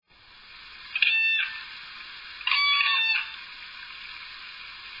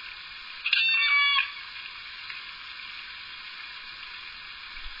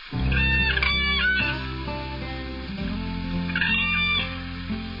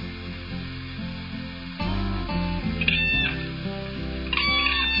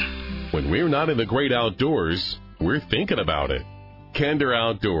When we're not in the great outdoors, we're thinking about it. Kinder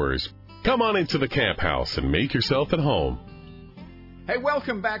Outdoors. Come on into the camp house and make yourself at home. Hey,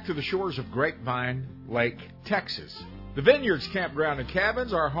 welcome back to the shores of Grapevine Lake, Texas. The Vineyards Campground and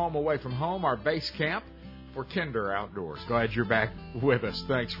Cabins, our home away from home, our base camp for Kinder Outdoors. Glad you're back with us.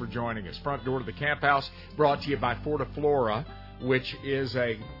 Thanks for joining us. Front door to the camp house brought to you by Fortiflora, which is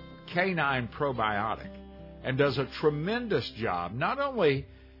a canine probiotic and does a tremendous job, not only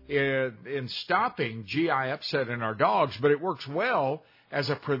in stopping GI upset in our dogs, but it works well as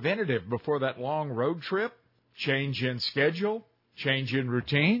a preventative before that long road trip, change in schedule, change in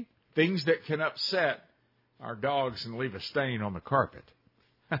routine, things that can upset our dogs and leave a stain on the carpet.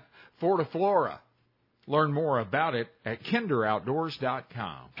 Fortiflora. Learn more about it at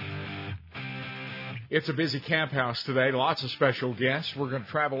kinderoutdoors.com. It's a busy camp house today, lots of special guests. We're going to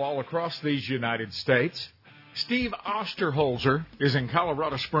travel all across these United States. Steve Osterholzer is in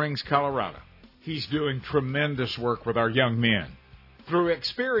Colorado Springs, Colorado. He's doing tremendous work with our young men through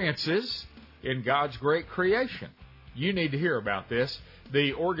experiences in God's great creation. You need to hear about this.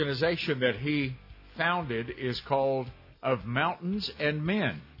 The organization that he founded is called Of Mountains and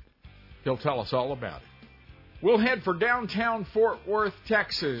Men. He'll tell us all about it. We'll head for downtown Fort Worth,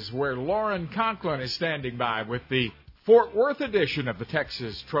 Texas, where Lauren Conklin is standing by with the Fort Worth edition of the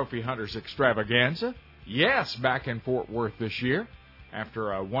Texas Trophy Hunters Extravaganza. Yes, back in Fort Worth this year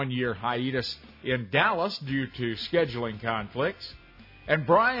after a one-year hiatus in Dallas due to scheduling conflicts. And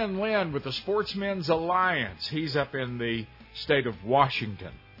Brian Lynn with the Sportsmen's Alliance. He's up in the state of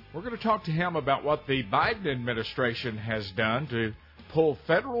Washington. We're going to talk to him about what the Biden administration has done to pull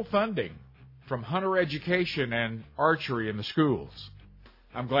federal funding from hunter education and archery in the schools.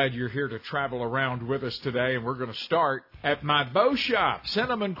 I'm glad you're here to travel around with us today, and we're going to start at my bow shop,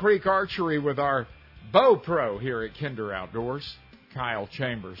 Cinnamon Creek Archery, with our bow pro here at Kinder Outdoors, Kyle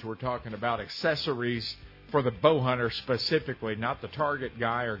Chambers. We're talking about accessories for the bow hunter specifically, not the target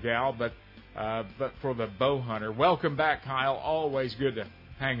guy or gal, but for the bow hunter. Welcome back, Kyle. Always good to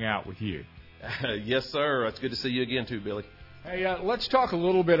hang out with you. Yes, sir. It's good to see you again, too, Billy. Hey, let's talk a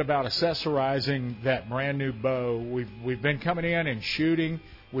little bit about accessorizing that brand-new bow. We've been coming in and shooting.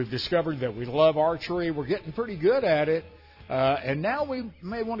 We've discovered that we love archery. We're getting pretty good at it. And now we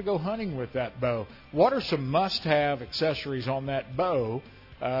may want to go hunting with that bow. What are some must-have accessories on that bow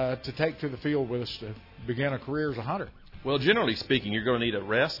to take to the field with us to begin a career as a hunter? Well, generally speaking, you're going to need a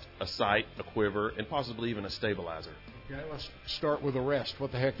rest, a sight, a quiver, and possibly even a stabilizer. Okay, let's start with a rest.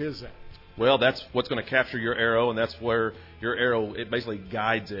 What the heck is that? Well, that's what's going to capture your arrow, and that's where your arrow, it basically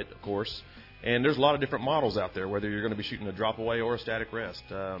guides it, of course. And there's a lot of different models out there, whether you're going to be shooting a drop away or a static rest.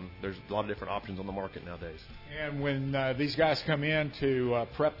 There's a lot of different options on the market nowadays. And when these guys come in to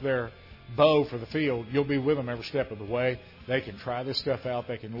prep their bow for the field, you'll be with them every step of the way. They can try this stuff out.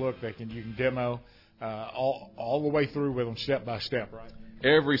 They can look. You can demo all the way through with them step by step, right?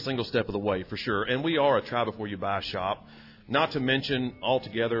 Every single step of the way, for sure. And we are a try before you buy shop. Not to mention,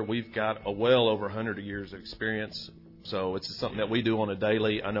 altogether, we've got well over 100 years of experience. So it's something that we do on a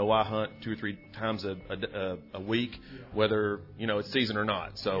daily. I know I hunt 2 or 3 times a week, whether, it's season or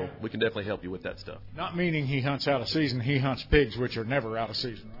not. So we can definitely help you with that stuff. Not meaning he hunts out of season. He hunts pigs, which are never out of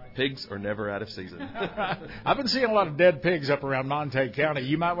season, right? Pigs are never out of season. I've been seeing a lot of dead pigs up around Montague County.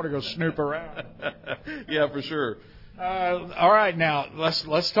 You might want to go snoop around. Yeah, for sure. All right, now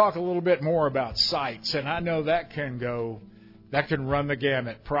let's talk a little bit more about sights. And I know that can run the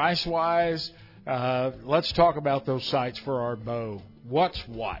gamut. Price-wise, let's talk about those sights for our bow. What's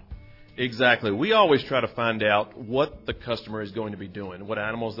what? Exactly. We always try to find out what the customer is going to be doing, what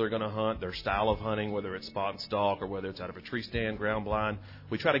animals they're going to hunt, their style of hunting, whether it's spot and stalk or whether it's out of a tree stand, ground blind.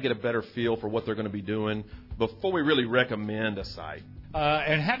 We try to get a better feel for what they're going to be doing before we really recommend a sight.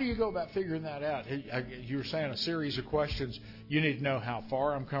 And how do you go about figuring that out? You were saying a series of questions. You need to know how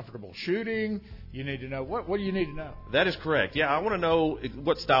far I'm comfortable shooting. You need to know, what do you need to know? That is correct. Yeah, I want to know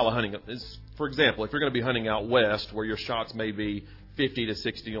what style of hunting is. For example, if you're going to be hunting out west where your shots may be 50 to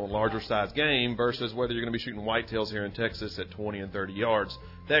 60 on larger size game versus whether you're going to be shooting whitetails here in Texas at 20 and 30 yards,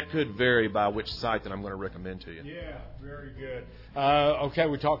 that could vary by which sight that I'm going to recommend to you. Yeah, very good. Okay,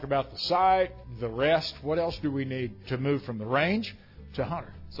 we talked about the sight, the rest. What else do we need to move from the range to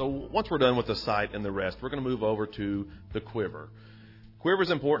hunter? So once we're done with the sight and the rest, we're going to move over to the quiver. Quiver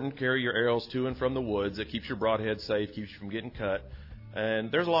is important. Carry your arrows to and from the woods. It keeps your broadhead safe, keeps you from getting cut.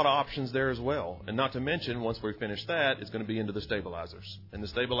 And there's a lot of options there as well. And not to mention, once we finish that, it's going to be into the stabilizers. And the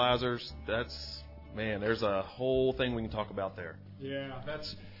stabilizers, there's a whole thing we can talk about there. Yeah,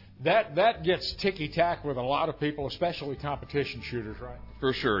 That gets ticky-tack with a lot of people, especially competition shooters, right?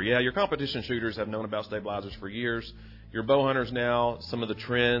 For sure, yeah. Your competition shooters have known about stabilizers for years. Your bow hunters now, some of the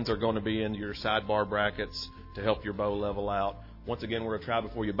trends are going to be in your sidebar brackets to help your bow level out. Once again, we're a try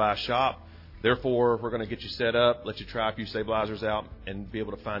before you buy shop. Therefore, we're going to get you set up, let you try a few stabilizers out, and be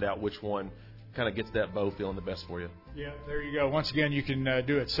able to find out which one kind of gets that bow feeling the best for you. Yeah, there you go. Once again, you can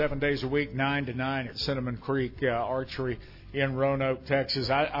do it 7 days a week, 9 to 9 at Cinnamon Creek Archery in Roanoke, Texas.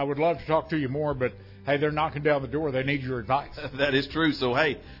 I would love to talk to you more, but, hey, they're knocking down the door. They need your advice. That is true. So,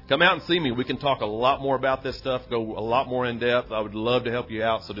 hey, come out and see me. We can talk a lot more about this stuff, go a lot more in depth. I would love to help you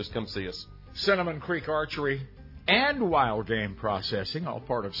out, so just come see us. Cinnamon Creek Archery and Wild Game Processing, all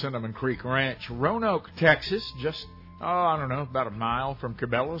part of Cinnamon Creek Ranch, Roanoke, Texas, just, about a mile from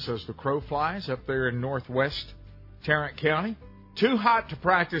Cabela's as the crow flies up there in northwest Tarrant County. Too hot to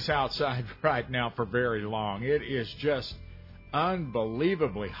practice outside right now for very long. It is just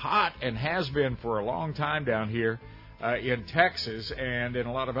unbelievably hot and has been for a long time down here in Texas and in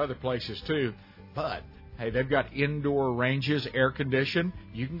a lot of other places too. But, hey, they've got indoor ranges, air conditioned.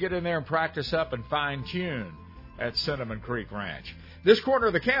 You can get in there and practice up and fine-tune at Cinnamon Creek Ranch. This corner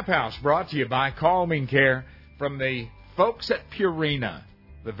of the Camp House brought to you by Calming Care from the folks at Purina,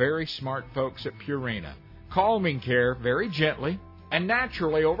 the very smart folks at Purina. Calming Care very gently and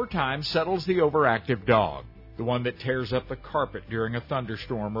naturally over time settles the overactive dog, the one that tears up the carpet during a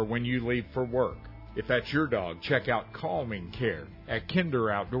thunderstorm or when you leave for work. If that's your dog, check out Calming Care at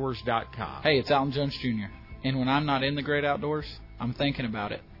kinderoutdoors.com. Hey, it's Alan Jones Jr., and when I'm not in the great outdoors, I'm thinking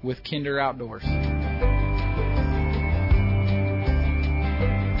about it with Kinder Outdoors.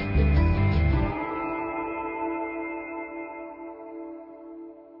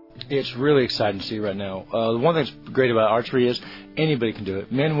 It's really exciting to see right now. The one thing that's great about archery is anybody can do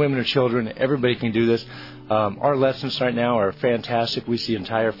it. Men, women, or children, everybody can do this. Our lessons right now are fantastic. We see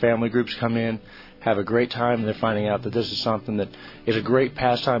entire family groups come in, have a great time, and they're finding out that this is something that is a great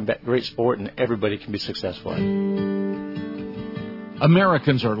pastime, great sport, and everybody can be successful in.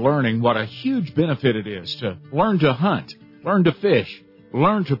 Americans are learning what a huge benefit it is to learn to hunt, learn to fish,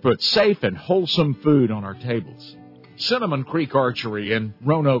 learn to put safe and wholesome food on our tables. Cinnamon Creek Archery in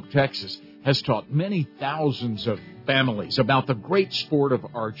Roanoke, Texas, has taught many thousands of families about the great sport of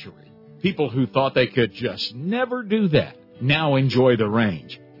archery. People who thought they could just never do that now enjoy the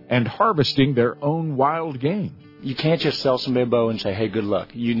range and harvesting their own wild game. You can't just sell somebody a bow and say, hey, good luck.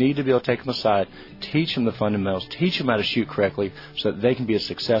 You need to be able to take them aside, teach them the fundamentals, teach them how to shoot correctly so that they can be as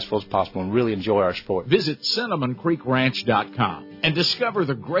successful as possible and really enjoy our sport. Visit CinnamonCreekRanch.com and discover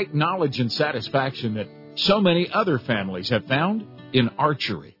the great knowledge and satisfaction that so many other families have found in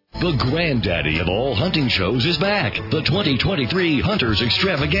archery. The granddaddy of all hunting shows is back. The 2023 Hunters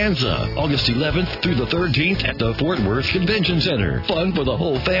Extravaganza, August 11th through the 13th at the Fort Worth Convention Center. Fun for the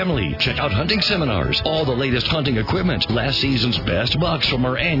whole family. Check out hunting seminars, all the latest hunting equipment, last season's best bucks from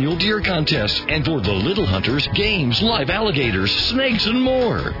our annual deer contest, and for the little hunters, games, live alligators, snakes, and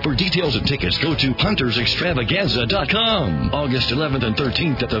more. For details and tickets, go to huntersextravaganza.com. August 11th and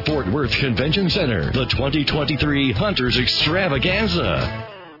 13th at the Fort Worth Convention Center. The 2023 Hunters Extravaganza.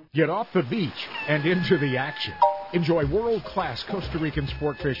 Get off the beach and into the action. Enjoy world-class Costa Rican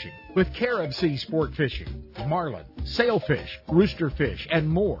sport fishing with Carib Sea Sport Fishing, marlin, sailfish, roosterfish, and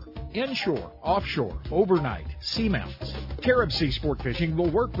more. Inshore, offshore, overnight, seamounts. Carib Sea Sport Fishing will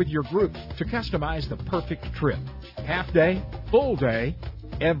work with your group to customize the perfect trip. Half day, full day,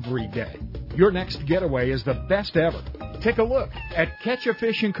 every day. Your next getaway is the best ever. Take a look at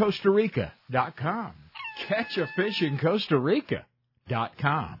catchafishincostarica.com.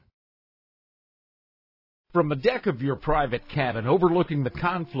 Catchafishincostarica.com. From the deck of your private cabin overlooking the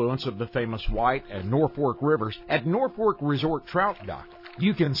confluence of the famous White and Norfolk rivers at Norfolk Resort Trout Dock,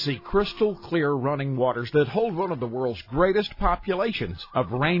 you can see crystal clear running waters that hold one of the world's greatest populations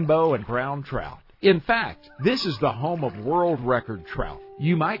of rainbow and brown trout. In fact, this is the home of world record trout.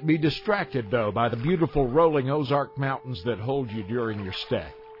 You might be distracted, though, by the beautiful rolling Ozark Mountains that hold you during your stay.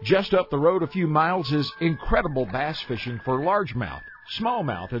 Just up the road a few miles is incredible bass fishing for largemouth,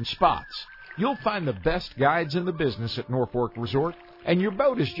 smallmouth, and spots. You'll find the best guides in the business at Norfolk Resort, and your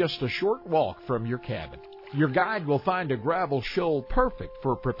boat is just a short walk from your cabin. Your guide will find a gravel shoal perfect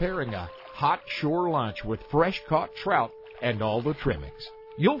for preparing a hot shore lunch with fresh-caught trout and all the trimmings.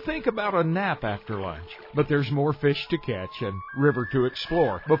 You'll think about a nap after lunch, but there's more fish to catch and river to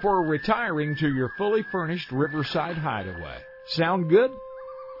explore before retiring to your fully furnished riverside hideaway. Sound good?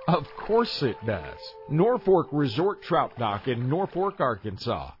 Of course it does. Norfolk Resort Trout Dock in Norfolk,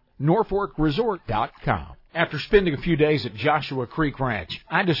 Arkansas. NorfolkResort.com. After spending a few days at Joshua Creek Ranch,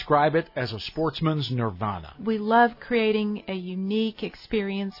 I describe it as a sportsman's nirvana. We love creating a unique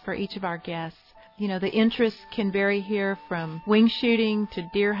experience for each of our guests. You know, the interests can vary here from wing shooting to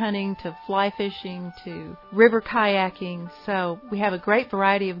deer hunting to fly fishing to river kayaking. So we have a great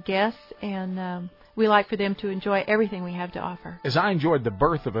variety of guests, and we like for them to enjoy everything we have to offer. As I enjoyed the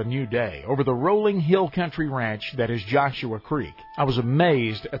birth of a new day over the rolling hill country ranch that is Joshua Creek, I was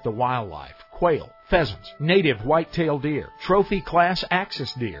amazed at the wildlife. Quail, pheasants, native white-tailed deer, trophy class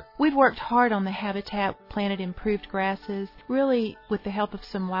axis deer. We've worked hard on the habitat, planted improved grasses, really with the help of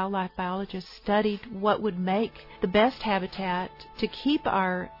some wildlife biologists studied what would make the best habitat to keep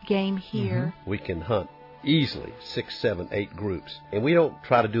our game here. We can hunt easily 6, 7, 8 groups. And we don't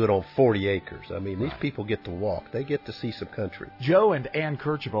try to do it on 40 acres. I mean, these people get to walk. They get to see some country. Joe and Ann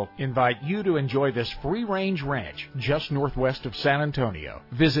Kercheval invite you to enjoy this free-range ranch just northwest of San Antonio.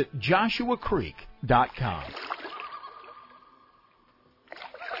 Visit joshuacreek.com.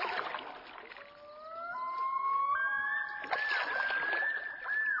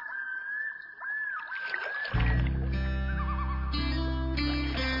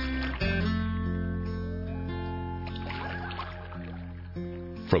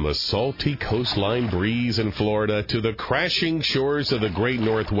 From the salty coastline breeze in Florida to the crashing shores of the great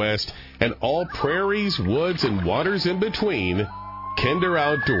Northwest and all prairies, woods, and waters in between, Kinder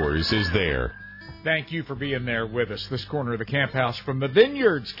Outdoors is there. Thank you for being there with us. This corner of the camp house from the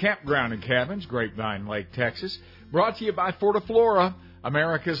Vineyards Campground and Cabins, Grapevine Lake, Texas. Brought to you by Fortiflora,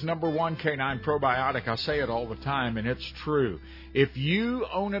 America's #1 canine probiotic. I say it all the time, and it's true. If you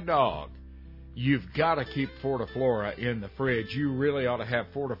own a dog, you've got to keep Fortiflora in the fridge. You really ought to have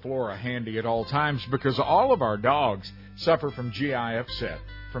Fortiflora handy at all times because all of our dogs suffer from GI upset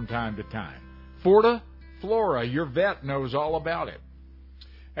from time to time. Fortiflora, your vet knows all about it.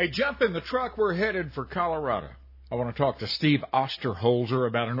 Hey, jump in the truck. We're headed for Colorado. I want to talk to Steve Osterholzer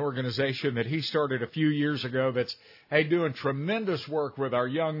about an organization that he started a few years ago that's, doing tremendous work with our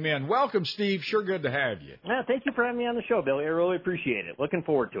young men. Welcome, Steve. Sure good to have you. Thank you for having me on the show, Billy. I really appreciate it. Looking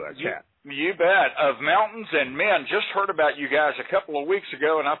forward to it. You bet. Of Mountains and Men, just heard about you guys a couple of weeks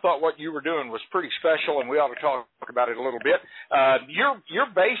ago, and I thought what you were doing was pretty special, and we ought to talk about it a little bit.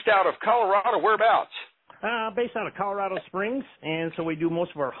 You're based out of Colorado. Whereabouts? Based out of Colorado Springs, and so we do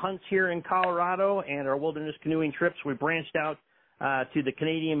most of our hunts here in Colorado and our wilderness canoeing trips. We branched out to the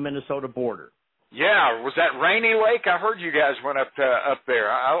Canadian-Minnesota border. Yeah, was that Rainy Lake? I heard you guys went up there.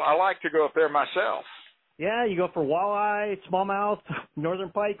 I like to go up there myself. Yeah, you go for walleye, smallmouth, northern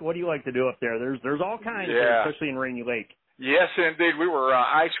pike. What do you like to do up there? There's all kinds, especially in Rainy Lake. Yes, indeed. We were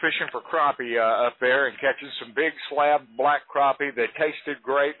ice fishing for crappie up there and catching some big slab black crappie. They tasted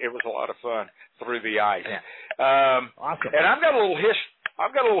great. It was a lot of fun through the ice. Awesome. And I've got a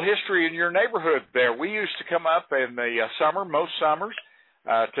little history in your neighborhood there. We used to come up in the summer, most summers,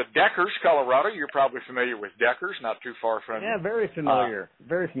 to Deckers, Colorado. You're probably familiar with Deckers, not too far from you. Yeah, very familiar.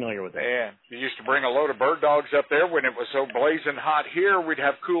 Very familiar with that. And you used to bring a load of bird dogs up there when it was so blazing hot here. We'd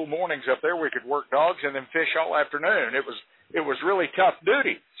have cool mornings up there. We could work dogs and then fish all afternoon. It was really tough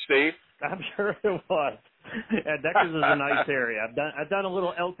duty, Steve. I'm sure it was. Yeah, Deckers is a nice area. I've done a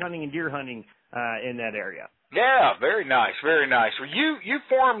little elk hunting and deer hunting in that area. Yeah, very nice, very nice. Well, you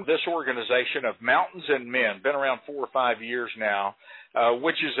formed this organization of Mountains and Men, been around 4 or 5 years now,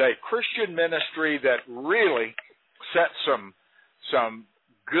 which is a Christian ministry that really sets some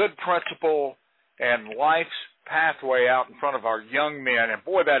good principle and life's pathway out in front of our young men. And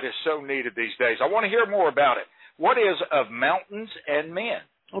boy, that is so needed these days. I want to hear more about it. What is of Mountains and Men?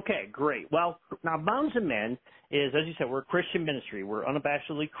 Okay, great. Well, now Mountains and Men is, as you said, we're a Christian ministry. We're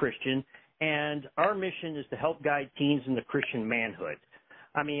unabashedly Christian, and our mission is to help guide teens into Christian manhood.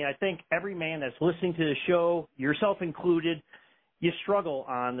 I mean, I think every man that's listening to the show, yourself included, you struggle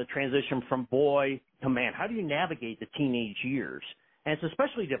on the transition from boy to man. How do you navigate the teenage years? And it's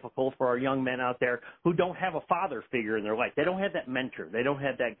especially difficult for our young men out there who don't have a father figure in their life. They don't have that mentor. They don't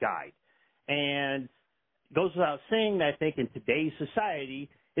have that guide. And it goes without saying that I think in today's society,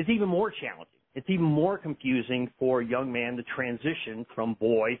 it's even more challenging. It's even more confusing for a young man to transition from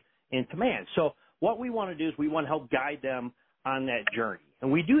boy into man. So what we want to do is we want to help guide them on that journey. And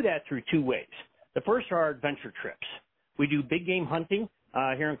we do that through 2 ways. The first are our adventure trips. We do big game hunting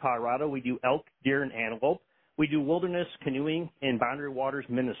here in Colorado. We do elk, deer, and antelope. We do wilderness canoeing in Boundary Waters,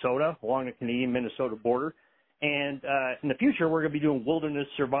 Minnesota, along the Canadian-Minnesota border. And in the future, we're going to be doing wilderness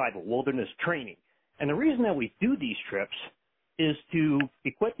survival, wilderness training. And the reason that we do these trips is to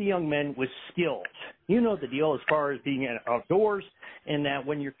equip the young men with skills. You know the deal as far as being outdoors, and that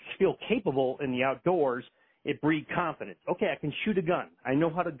when you feel capable in the outdoors, it breeds confidence. Okay, I can shoot a gun. I know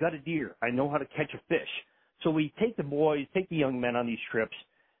how to gut a deer. I know how to catch a fish. So we take the young men on these trips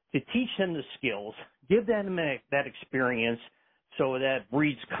to teach them the skills, give them that experience so that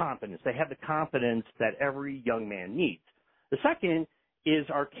breeds confidence. They have the confidence that every young man needs. The second is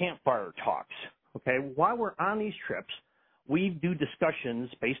our campfire talks. Okay, while we're on these trips, we do discussions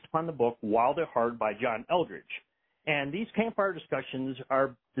based upon the book Wild at Heart by John Eldredge. And these campfire discussions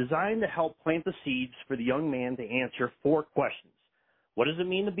are designed to help plant the seeds for the young man to answer 4 questions. What does it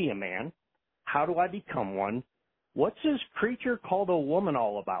mean to be a man? How do I become one? What's this creature called a woman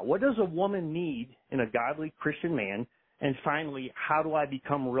all about? What does a woman need in a godly Christian man? And finally, how do I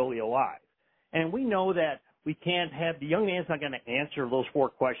become really alive? And we know that we can't have, the young man's not going to answer those 4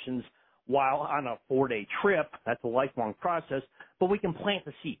 questions while on a 4-day trip. That's a lifelong process, but we can plant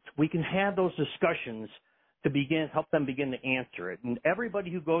the seeds. We can have those discussions to help them begin to answer it. And everybody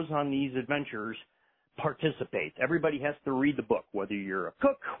who goes on these adventures participates. Everybody has to read the book, whether you're a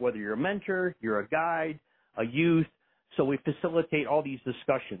cook, whether you're a mentor, you're a guide, a youth. So we facilitate all these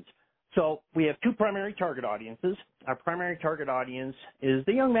discussions. So we have 2 primary target audiences. Our primary target audience is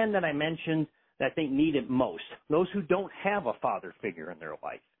the young men that I mentioned that they need it most, those who don't have a father figure in their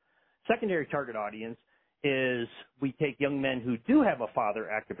life. Secondary target audience is we take young men who do have a father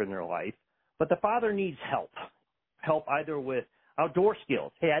active in their life, but the father needs help either with outdoor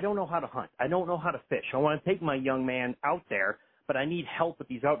skills. Hey, I don't know how to hunt. I don't know how to fish. I want to take my young man out there, but I need help with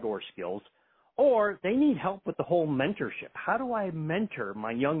these outdoor skills. Or they need help with the whole mentorship. How do I mentor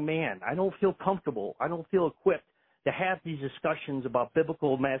my young man? I don't feel comfortable. I don't feel equipped to have these discussions about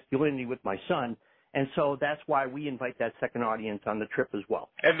biblical masculinity with my son. And so that's why we invite that second audience on the trip as well.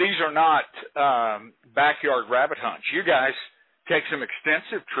 And these are not backyard rabbit hunts. You guys take some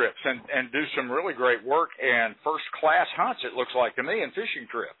extensive trips and do some really great work and first-class hunts, it looks like to me, and fishing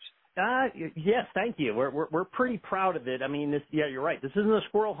trips. Yes, thank you. We're pretty proud of it. I mean, you're right. This isn't a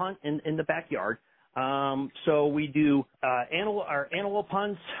squirrel hunt in the backyard. So we do our antelope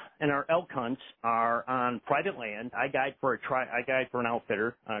hunts and our elk hunts are on private land. I guide for an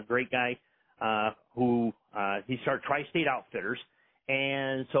outfitter, a great guy who he started Tri-State Outfitters,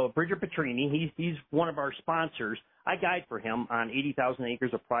 and so Bridger Petrini, he's one of our sponsors. I guide for him on 80,000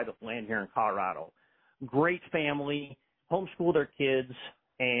 acres of private land here in Colorado. Great family, homeschool their kids.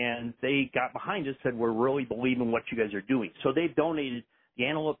 And they got behind us, said, we're really believing what you guys are doing. So they've donated the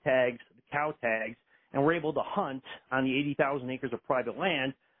antelope tags, the cow tags, and we're able to hunt on the 80,000 acres of private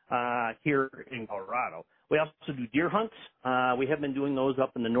land here in Colorado. We also do deer hunts. We have been doing those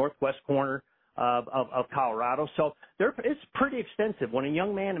up in the northwest corner of Colorado. So it's pretty extensive. When a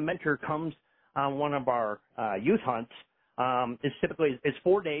young man and mentor comes on one of our youth hunts, it's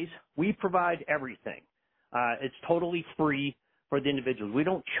 4 days. We provide everything. It's totally free for the individuals. We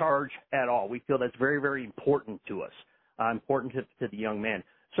don't charge at all. We feel that's very, very important to us, important to the young man.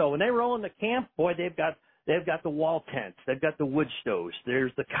 So when they roll in the camp, boy, they've got the wall tents, they've got the wood stoves,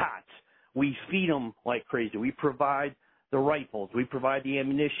 there's the cots. We feed them like crazy. We provide the rifles, we provide the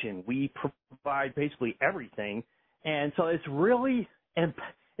ammunition, we provide basically everything. And so it's really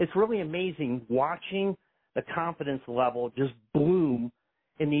amazing watching the confidence level just bloom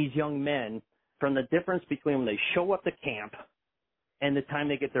in these young men from the difference between when they show up to camp and the time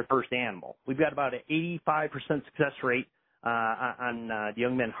they get their first animal. We've got about an 85% success rate on the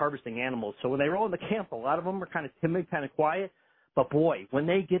young men harvesting animals. So when they roll in the camp, a lot of them are kind of timid, kind of quiet. But boy, when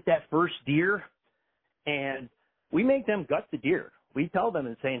they get that first deer, and we make them gut the deer. We tell them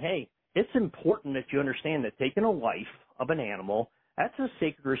and saying, hey, it's important that you understand that taking a life of an animal, that's a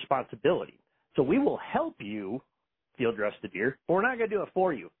sacred responsibility. So we will help you field dress the deer, but we're not going to do it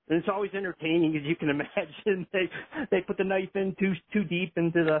for you. And it's always entertaining, as you can imagine. They put the knife in too deep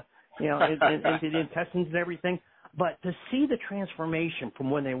into the into the intestines and everything. But to see the transformation from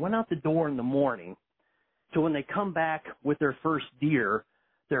when they went out the door in the morning to when they come back with their first deer,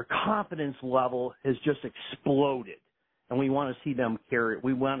 their confidence level has just exploded, and we want to see them carry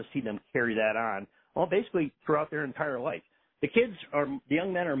that on. Well, basically throughout their entire life. The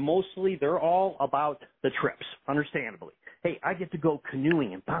young men they're all about the trips, understandably. Hey, I get to go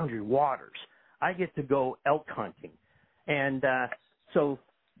canoeing in Boundary Waters. I get to go elk hunting. And so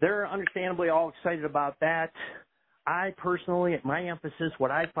they're understandably all excited about that. I personally, my emphasis,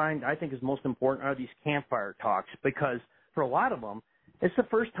 what I think is most important are these campfire talks, because for a lot of them, it's the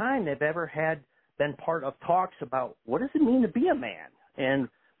first time they've ever been part of talks about what does it mean to be a man and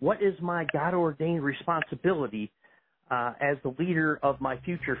what is my God-ordained responsibility as the leader of my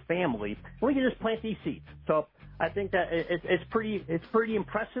future family. We can just plant these seeds. So I think that it's pretty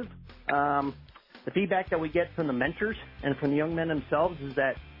impressive. The feedback that we get from the mentors and from the young men themselves is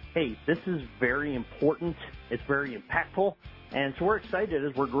that, hey, this is very important. It's very impactful. And so we're excited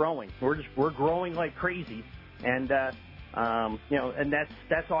as we're growing. We're growing like crazy, and and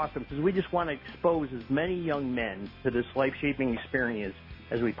that's awesome because we just want to expose as many young men to this life-shaping experience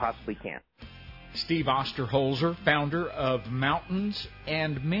as we possibly can. Steve Osterholzer, founder of Mountains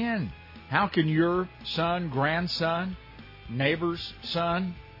and Men. How can your son, grandson, neighbor's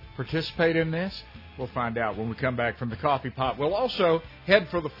son participate in this? We'll find out when we come back from the coffee pot. We'll also head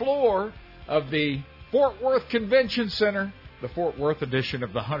for the floor of the Fort Worth Convention Center. The Fort Worth edition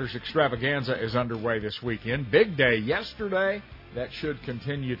of the Hunters Extravaganza is underway this weekend. Big day yesterday. That should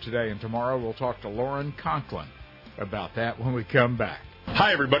continue today and tomorrow. We'll talk to Lauren Conklin about that when we come back.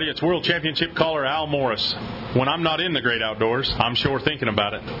 Hi, everybody. It's World Championship caller Al Morris. When I'm not in the great outdoors, I'm sure thinking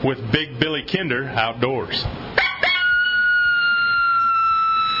about it with Big Billy Kinder Outdoors.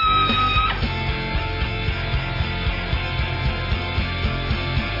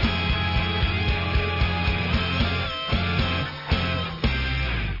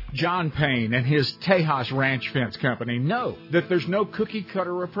 John Payne and his Tejas Ranch Fence Company know that there's no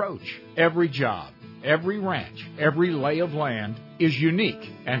cookie-cutter approach. Every job, every ranch, every lay of land is unique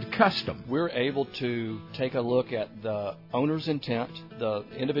and custom. We're able to take a look at the owner's intent, the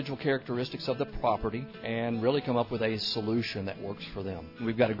individual characteristics of the property, and really come up with a solution that works for them.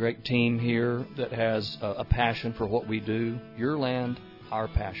 We've got a great team here that has a passion for what we do. Your land, our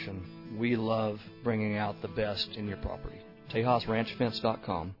passion. We love bringing out the best in your property.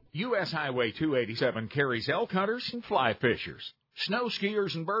 TejasRanchFence.com. U.S. Highway 287 carries elk hunters and fly fishers, snow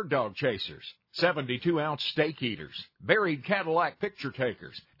skiers and bird dog chasers, 72-ounce steak eaters, buried Cadillac picture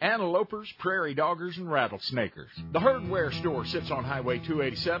takers, antelopers, prairie doggers, and rattlesnakers. The Herdware store sits on Highway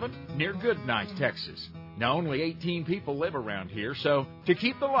 287 near Goodnight, Texas. Now, only 18 people live around here, so to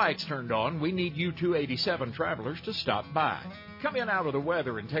keep the lights turned on, we need you 287 travelers to stop by. Come in out of the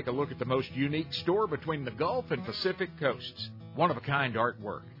weather and take a look at the most unique store between the Gulf and Pacific coasts. One-of-a-kind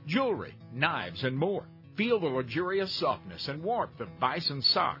artwork, jewelry, knives, and more. Feel the luxurious softness and warmth of bison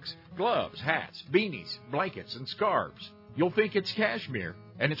socks, gloves, hats, beanies, blankets, and scarves. You'll think it's cashmere,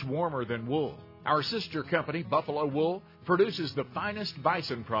 and it's warmer than wool. Our sister company, Buffalo Wool, produces the finest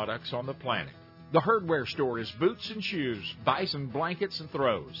bison products on the planet. The Herdware store is boots and shoes, bison blankets and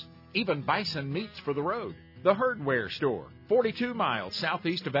throws, even bison meats for the road. The Herdware store, 42 miles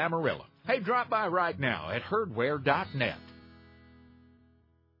southeast of Amarillo. Hey, drop by right now at herdware.net.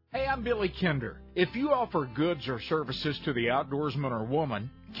 Hey, I'm Billy Kinder. If you offer goods or services to the outdoorsman or woman,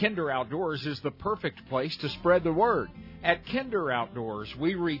 Kinder Outdoors is the perfect place to spread the word. At Kinder Outdoors,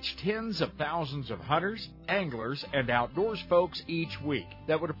 we reach tens of thousands of hunters, anglers, and outdoors folks each week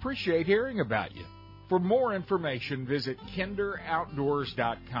that would appreciate hearing about you. For more information, visit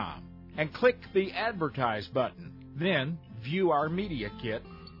kinderoutdoors.com and click the Advertise button. Then, view our media kit.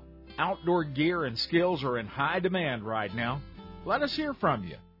 Outdoor gear and skills are in high demand right now. Let us hear from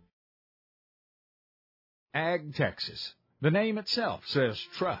you. Ag Texas. The name itself says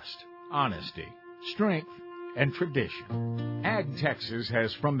trust, honesty, strength, and tradition. Ag Texas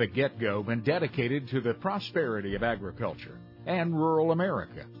has from the get-go been dedicated to the prosperity of agriculture and rural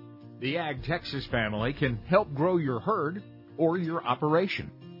America. The Ag Texas family can help grow your herd or your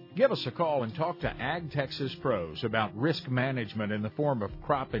operation. Give us a call and talk to Ag Texas pros about risk management in the form of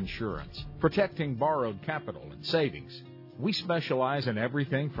crop insurance, protecting borrowed capital and savings. We specialize in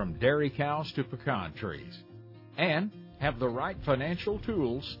everything from dairy cows to pecan trees, and have the right financial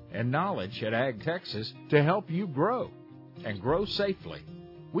tools and knowledge at Ag Texas to help you grow, and grow safely.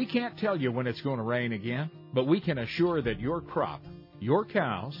 We can't tell you when it's going to rain again, but we can assure that your crop, your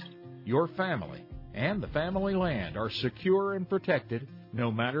cows, your family, and the family land are secure and protected no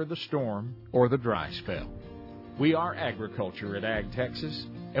matter the storm or the dry spell. We are agriculture at Ag Texas,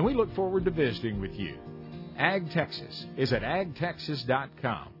 and we look forward to visiting with you. Ag Texas is at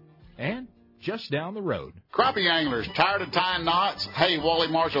agtexas.com and just down the road. Crappie anglers, tired of tying knots? Hey, Wally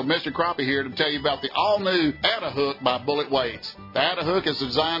Marshall, Mr. Crappie here to tell you about the all-new Atta Hook by Bullet Weights. The Atta Hook is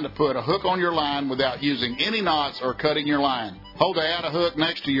designed to put a hook on your line without using any knots or cutting your line. Hold the Atta Hook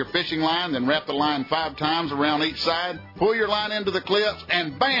next to your fishing line, then wrap the line 5 times around each side. Pull your line into the clips,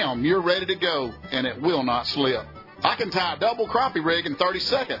 and bam, you're ready to go, and it will not slip. I can tie a double crappie rig in 30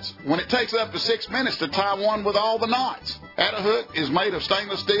 seconds when it takes up to 6 minutes to tie one with all the knots. Atta Hook is made of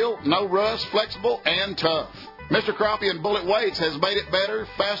stainless steel, no rust, flexible, and tough. Mr. Crappie and Bullet Weights has made it better,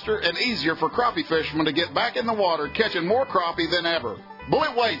 faster, and easier for crappie fishermen to get back in the water catching more crappie than ever.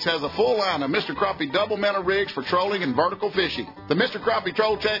 Bullet Weights has a full line of Mr. Crappie double minnow rigs for trolling and vertical fishing. The Mr. Crappie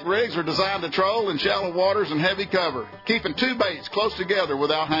Troll Check rigs are designed to troll in shallow waters and heavy cover, keeping 2 baits close together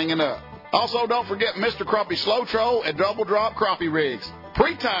without hanging up. Also, don't forget Mr. Crappie Slow Troll and Double Drop Crappie rigs.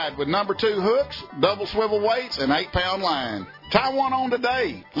 Pre-tied with number 2 hooks, double swivel weights, and 8-pound line. Tie one on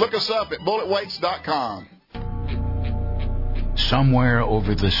today. Look us up at bulletweights.com. Somewhere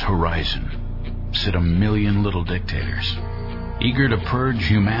over this horizon sit a million little dictators, eager to purge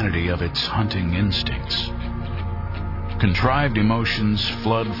humanity of its hunting instincts. Contrived emotions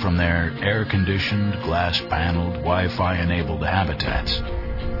flood from their air-conditioned, glass-paneled, Wi-Fi-enabled habitats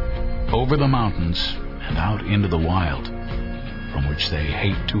over the mountains and out into the wild, from which they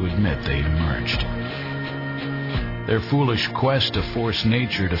hate to admit they emerged. Their foolish quest to force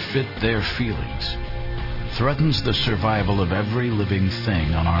nature to fit their feelings threatens the survival of every living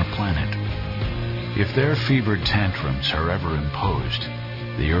thing on our planet. If their fevered tantrums are ever imposed,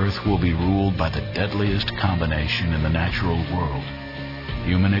 the Earth will be ruled by the deadliest combination in the natural world: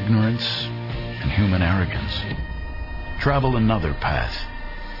 human ignorance and human arrogance. Travel another path,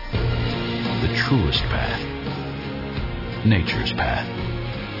 the truest path, nature's path.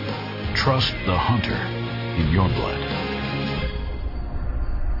 Trust the hunter in your blood.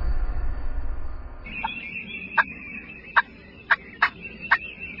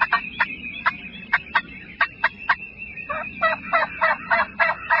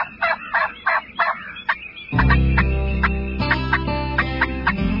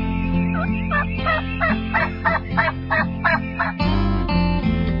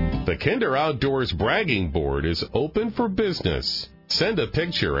 The Kinder Outdoors bragging board is open for business. Send a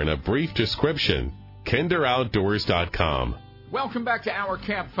picture and a brief description. KinderOutdoors.com. Welcome back to our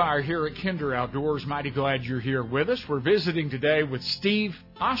campfire here at Kinder Outdoors. Mighty glad you're here with us. We're visiting today with Steve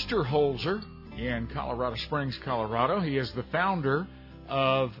Osterholzer in Colorado Springs, Colorado. He is the founder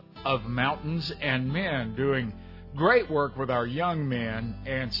of Mountains and Men, doing great work with our young men.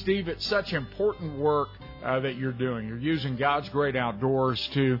 And Steve, it's such important work that you're doing. You're using God's great outdoors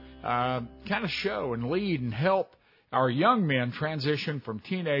to kind of show and lead and help our young men transition from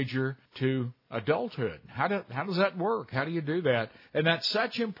teenager to adulthood. How does that work? How do you do that? And that's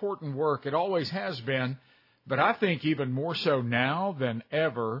such important work. It always has been, but I think even more so now than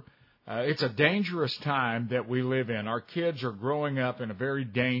ever. It's a dangerous time that we live in. Our kids are growing up in a very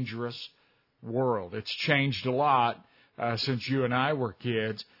dangerous world. It's changed a lot since you and I were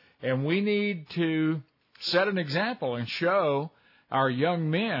kids, and we need to set an example and show our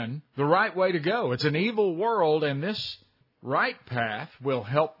young men the right way to go. It's an evil world, and this right path will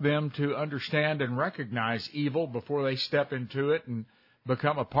help them to understand and recognize evil before they step into it and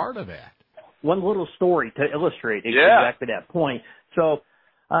become a part of that. One little story to illustrate exactly that point. So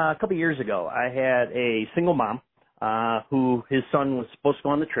a couple of years ago, I had a single mom who his son was supposed to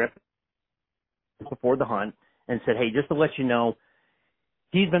go on the trip before the hunt and said, hey, just to let you know,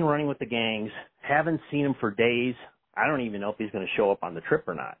 he's been running with the gangs, haven't seen him for days. I don't even know if he's going to show up on the trip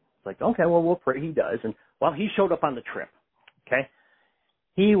or not. It's like, okay, well, we'll pray he does. And, well, he showed up on the trip, okay?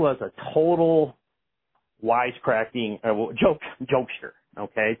 He was a total wisecracking jokester,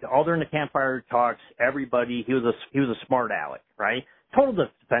 okay? All during the campfire talks, everybody, he was a smart aleck, right? Total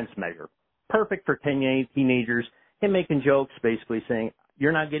defense measure. Perfect for teenagers. Him making jokes, basically saying,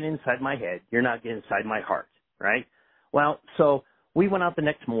 you're not getting inside my head. You're not getting inside my heart, right? Well, so we went out the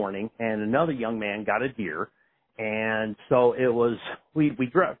next morning, and another young man got a deer. And so it was, we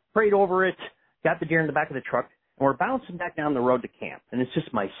prayed over it, got the deer in the back of the truck, and we're bouncing back down the road to camp. And it's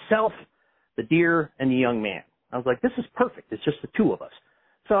just myself, the deer, and the young man. I was like, this is perfect. It's just the two of us.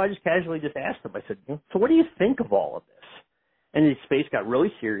 So I just casually asked him, I said, so what do you think of all of this? And his face got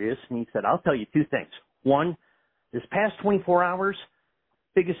really serious, and he said, I'll tell you two things. One, this past 24 hours,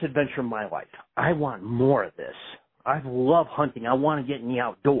 biggest adventure of my life. I want more of this. I love hunting. I want to get in the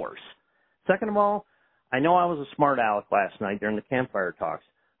outdoors. Second of all, I know I was a smart aleck last night during the campfire talks,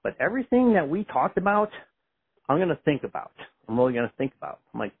 but everything that we talked about, I'm going to think about. I'm really going to think about.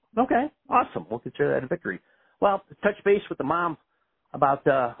 I'm like, okay, awesome. We'll consider that a victory. Well, touch base with the mom about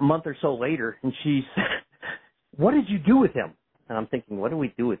a month or so later, and she said, what did you do with him? And I'm thinking, what did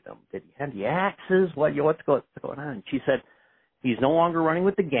we do with him? Did he have the axes? What's going on? And she said, he's no longer running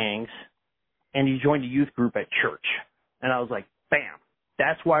with the gangs, and he joined a youth group at church. And I was like, bam,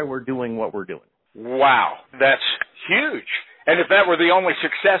 that's why we're doing what we're doing. Wow, that's huge. And if that were the only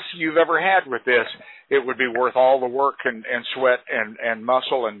success you've ever had with this, it would be worth all the work and sweat and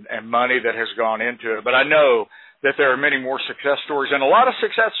muscle and money that has gone into it. But I know that there are many more success stories and a lot of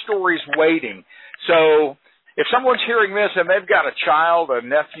success stories waiting. So if someone's hearing this and they've got a child, a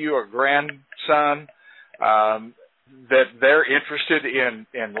nephew, a grandson that they're interested in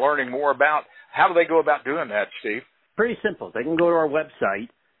learning more about, how do they go about doing that, Steve? Pretty simple. They can go to our website,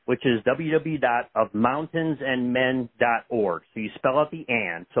 which is www.ofmountainsandmen.org. So you spell out the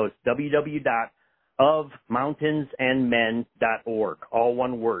and. So it's www.ofmountainsandmen.org. ofmountainsandmen.org, all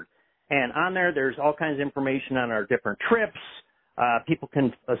one word. And on there, there's all kinds of information on our different trips. People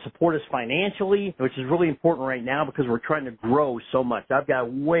can support us financially, which is really important right now because we're trying to grow so much. I've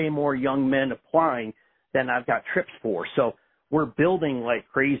got way more young men applying than I've got trips for. So we're building like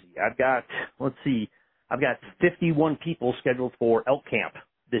crazy. I've got 51 people scheduled for elk camp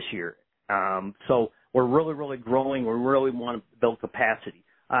this year. So we're really, really growing. We really want to build capacity.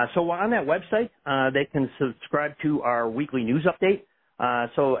 So on that website, they can subscribe to our weekly news update.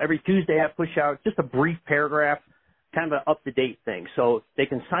 So every Tuesday I push out just a brief paragraph, kind of an up-to-date thing. So they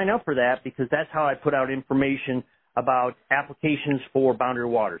can sign up for that because that's how I put out information about applications for Boundary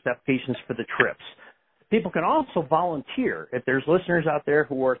Waters, applications for the trips. People can also volunteer. If there's listeners out there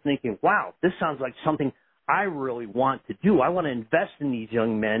who are thinking, wow, this sounds like something I really want to do. I want to invest in these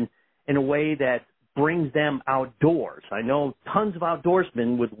young men in a way that brings them outdoors. I know tons of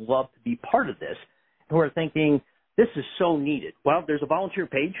outdoorsmen would love to be part of this who are thinking, this is so needed. Well, there's a volunteer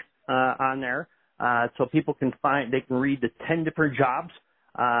page on there. So people can read the 10 different jobs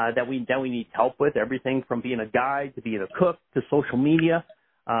that we need help with, everything from being a guide to being a cook to social media.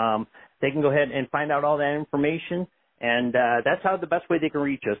 They can go ahead and find out all that information, and that's how the best way they can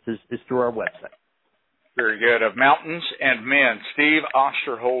reach us is through our website. Very good. Of Mountains and Men, Steve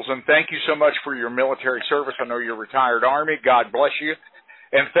Osterholzer, thank you so much for your military service. I know you're retired Army. God bless you.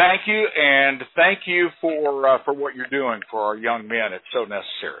 And thank you for what you're doing for our young men. It's so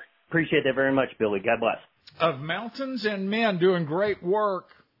necessary. Appreciate that very much, Billy. God bless. Of Mountains and Men, doing great work.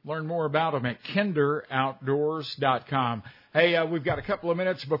 Learn more about them at kinderoutdoors.com. Hey, we've got a couple of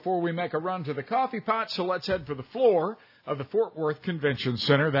minutes before we make a run to the coffee pot, so let's head for the floor of the Fort Worth Convention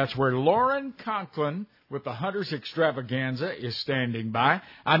Center. That's where Lauren Conklin with the Hunters Extravaganza is standing by.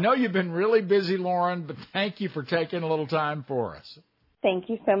 I know you've been really busy, Lauren, but thank you for taking a little time for us. Thank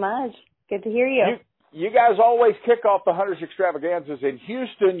you so much. Good to hear you. You guys always kick off the Hunters Extravaganzas in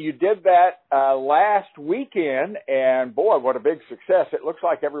Houston. You did that last weekend, and boy, what a big success. It looks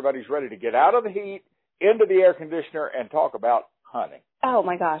like everybody's ready to get out of the heat, into the air conditioner, and talk about hunting. Oh,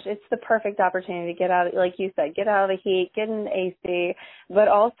 my gosh. It's the perfect opportunity to get out, like you said, get out of the heat, get in the AC, but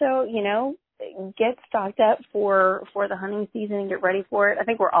also, get stocked up for the hunting season and get ready for it. I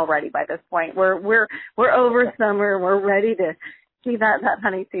think we're all ready by this point. We're over summer. We're ready to keep that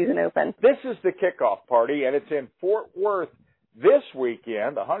hunting season open. This is the kickoff party, and it's in Fort Worth this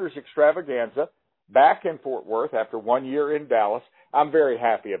weekend, the Hunters Extravaganza, back in Fort Worth after 1 year in Dallas. I'm very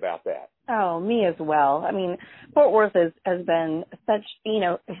happy about that. Oh, me as well. I mean, Fort Worth has been such,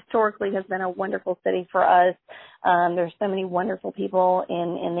 historically has been a wonderful city for us. There's so many wonderful people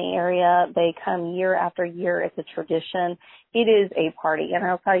in the area. They come year after year. It's a tradition. It is a party. And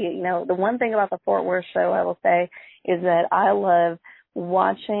I'll tell you, the one thing about the Fort Worth show, I will say, is that I love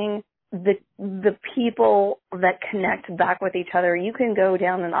watching the people that connect back with each other. You can go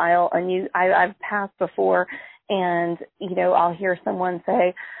down an aisle and I've passed before, and, I'll hear someone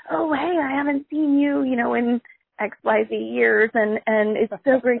say, oh, hey, I haven't seen you, in XYZ years, and it's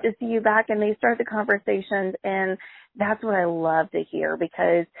so great to see you back, and they start the conversations, and that's what I love to hear,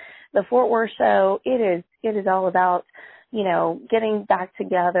 because the Fort Worth show, it is all about, getting back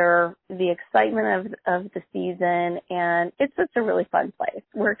together, the excitement of the season, and it's just a really fun place.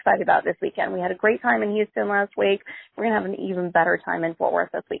 We're excited about this weekend. We had a great time in Houston last week. We're going to have an even better time in Fort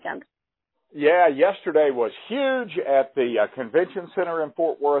Worth this weekend. Yeah, yesterday was huge at the convention center in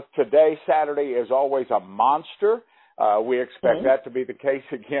Fort Worth. Today, Saturday, is always a monster. We expect that to be the case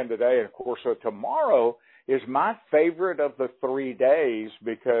again today. And, of course, tomorrow is my favorite of the 3 days,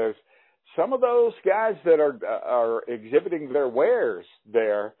 because some of those guys that are exhibiting their wares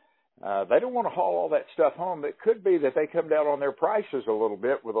there, they don't want to haul all that stuff home. It could be that they come down on their prices a little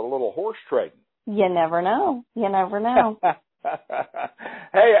bit with a little horse trading. You never know. You never know.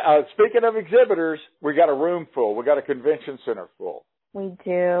 Hey, speaking of exhibitors, we got a room full. We got a convention center full. We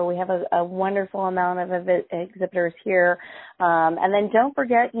do. We have a wonderful amount of exhibitors here. And then don't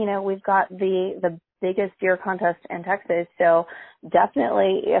forget, we've got the biggest deer contest in Texas. So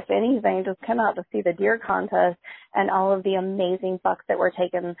definitely, if anything, just come out to see the deer contest and all of the amazing bucks that were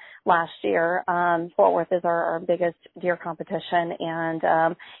taken last year. Fort Worth is our biggest deer competition,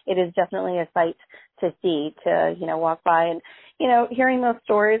 and it is definitely a sight to see, to, walk by. And, hearing those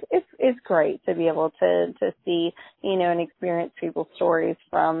stories, it's great to be able to see, and experience people's stories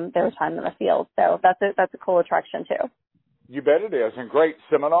from their time in the field. So that's a cool attraction too. You bet it is. And great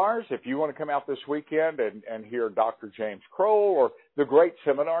seminars. If you want to come out this weekend and hear Dr. James Kroll or the great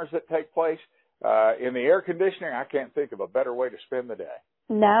seminars that take place, in the air conditioning, I can't think of a better way to spend the day.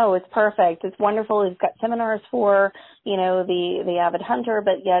 No, it's perfect. It's wonderful. We've got seminars for, the avid hunter,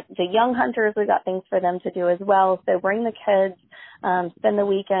 but yet the young hunters, we've got things for them to do as well. So bring the kids, spend the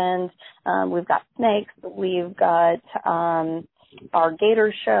weekend. We've got snakes. We've got our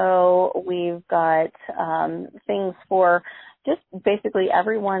gator show. We've got things for just basically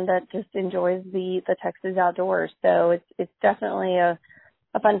everyone that just enjoys the Texas outdoors. So it's definitely a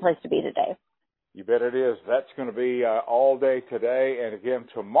fun place to be today. You bet it is. That's going to be all day today and again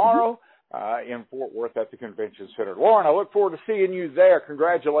tomorrow in Fort Worth at the Convention Center. Lauren, I look forward to seeing you there.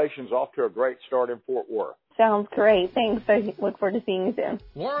 Congratulations, off to a great start in Fort Worth. Sounds great. Thanks. I look forward to seeing you soon.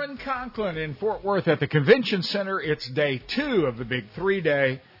 Lauren Conklin in Fort Worth at the Convention Center. It's day 2 of the big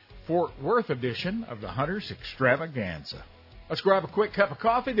 3-day Fort Worth edition of the Hunters Extravaganza. Let's grab a quick cup of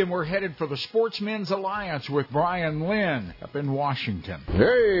coffee, then we're headed for the Sportsmen's Alliance with Brian Lynn up in Washington.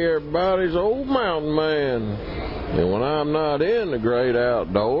 Hey, everybody's old mountain man. And when I'm not in the great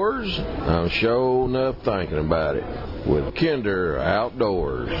outdoors, I'm sure enough thinking about it with Kinder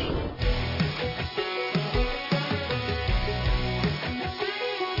Outdoors.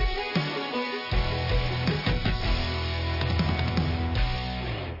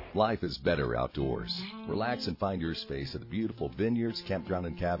 Life is better outdoors. Relax and find your space at the beautiful Vineyards, Campground,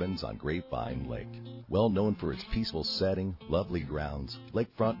 and Cabins on Grapevine Lake. Well known for its peaceful setting, lovely grounds,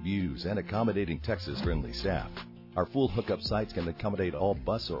 lakefront views, and accommodating Texas-friendly staff. Our full hookup sites can accommodate all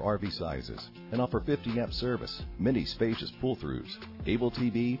bus or RV sizes and offer 50-amp service, many spacious pull-throughs, cable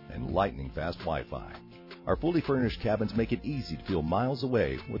TV, and lightning-fast Wi-Fi. Our fully furnished cabins make it easy to feel miles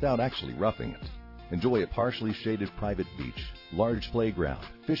away without actually roughing it. Enjoy a partially shaded private beach, large playground,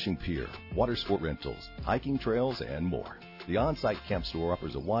 fishing pier, water sport rentals, hiking trails, and more. The on-site camp store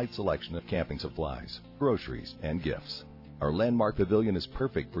offers a wide selection of camping supplies, groceries, and gifts. Our landmark pavilion is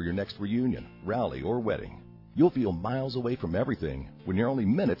perfect for your next reunion, rally, or wedding. You'll feel miles away from everything when you're only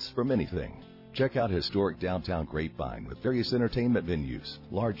minutes from anything. Check out historic downtown Grapevine with various entertainment venues,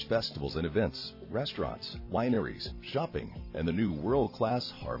 large festivals and events, restaurants, wineries, shopping, and the new world-class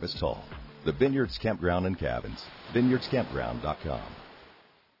Harvest Hall. The Vineyards Campground and Cabins, vineyardscampground.com.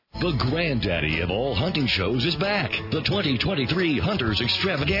 The granddaddy of all hunting shows is back. The 2023 Hunters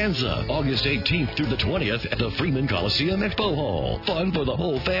Extravaganza, August 18th through the 20th at the Freeman Coliseum Expo Hall. Fun for the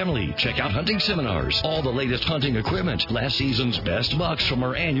whole family. Check out hunting seminars, all the latest hunting equipment, last season's best bucks from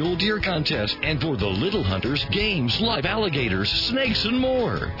our annual deer contest, and for the little hunters, games, live alligators, snakes, and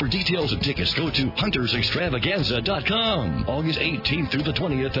more. For details and tickets, go to huntersextravaganza.com. August 18th through the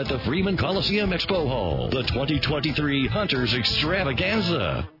 20th at the Freeman Coliseum Expo Hall. The 2023 Hunters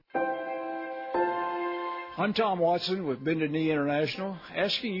Extravaganza. I'm Tom Watson with Bended Knee International,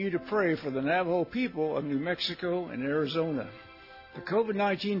 asking you to pray for the Navajo people of New Mexico and Arizona. The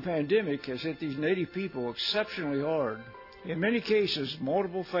COVID-19 pandemic has hit these native people exceptionally hard. In many cases,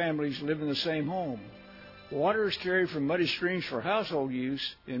 multiple families live in the same home. Water is carried from muddy streams for household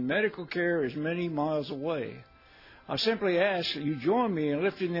use, and medical care is many miles away. I simply ask that you join me in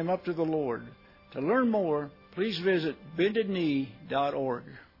lifting them up to the Lord. To learn more, please visit bendedknee.org.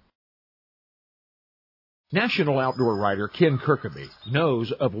 National outdoor writer Ken Kirkaby knows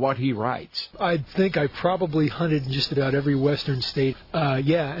of what he writes. I think I probably hunted in just about every western state.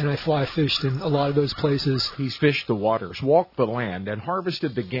 And I fly fished in a lot of those places. He's fished the waters, walked the land, and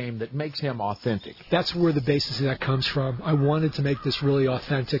harvested the game that makes him authentic. That's where the basis of that comes from. I wanted to make this really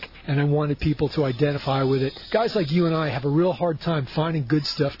authentic, and I wanted people to identify with it. Guys like you and I have a real hard time finding good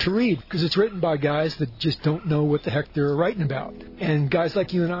stuff to read because it's written by guys that just don't know what the heck they're writing about. And guys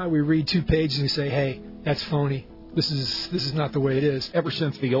like you and I, we read 2 pages and we say, hey, that's phony. This is not the way it is. Ever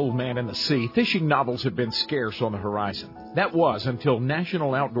since The Old Man and the Sea, fishing novels have been scarce on the horizon. That was until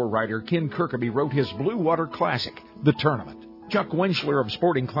national outdoor writer Ken Kirkaby wrote his Blue Water classic, The Tournament. Chuck Winchler of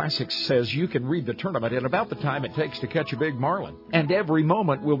Sporting Classics says you can read The Tournament in about the time it takes to catch a big marlin. And every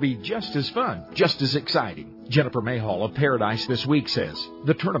moment will be just as fun, just as exciting. Jennifer Mayhall of Paradise This Week says,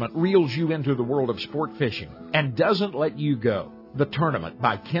 The Tournament reels you into the world of sport fishing and doesn't let you go. The Tournament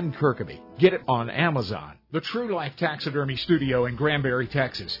by Ken Kirkaby. Get it on Amazon. The True Life Taxidermy Studio in Granbury,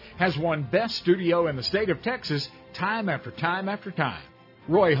 Texas, has won Best Studio in the state of Texas time after time after time.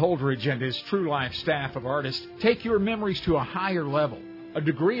 Roy Holdridge and his True Life staff of artists take your memories to a higher level, a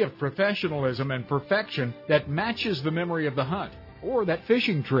degree of professionalism and perfection that matches the memory of the hunt or that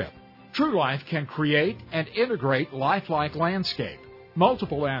fishing trip. True Life can create and integrate lifelike landscape,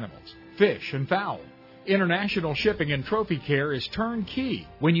 multiple animals, fish, and fowl. International shipping and trophy care is turnkey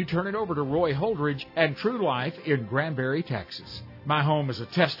when you turn it over to Roy Holdridge and True Life in Granbury, Texas. My home is a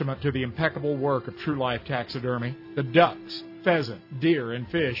testament to the impeccable work of True Life Taxidermy. The ducks, pheasant, deer, and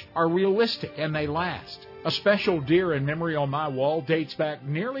fish are realistic and they last. A special deer in memory on my wall dates back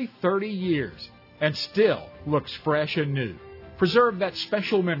nearly 30 years and still looks fresh and new. Preserve that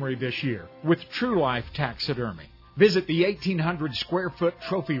special memory this year with True Life Taxidermy. Visit the 1,800 square foot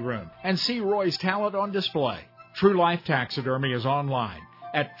trophy room and see Roy's talent on display. True Life Taxidermy is online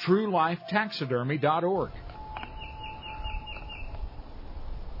at truelifetaxidermy.org.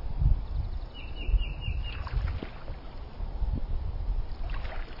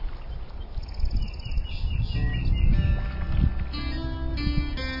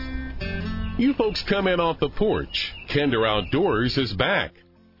 You folks come in off the porch. Kinder Outdoors is back.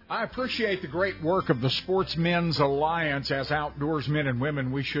 I appreciate the great work of the Sportsmen's Alliance. As outdoorsmen and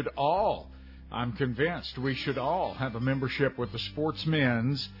women, I'm convinced we should all have a membership with the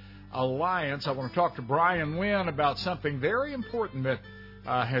Sportsmen's Alliance. I want to talk to Brian Lynn about something very important that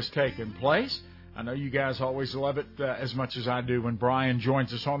has taken place. I know you guys always love it as much as I do when Brian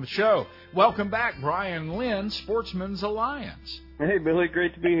joins us on the show. Welcome back, Brian Lynn, Sportsmen's Alliance. Hey, Billy,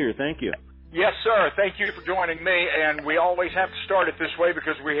 great to be here. Thank you. Yes, sir. Thank you for joining me. And we always have to start it this way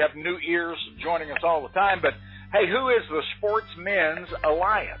because we have new ears joining us all the time. But, hey, who is the Sportsmen's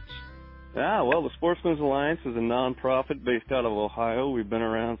Alliance? Well, the Sportsmen's Alliance is a nonprofit based out of Ohio. We've been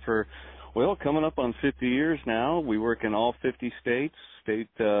around for, coming up on 50 years now. We work in all 50 states, state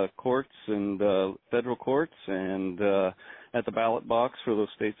courts and federal courts, and at the ballot box for those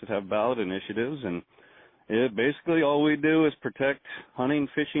states that have ballot initiatives. And basically all we do is protect hunting,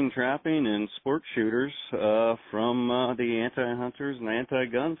 fishing, trapping, and sport shooters from the anti-hunters and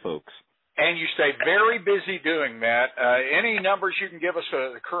anti-gun folks. And you stay very busy doing that. Any numbers you can give us,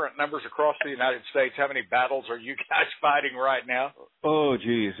 the current numbers across the United States? How many battles are you guys fighting right now? Oh,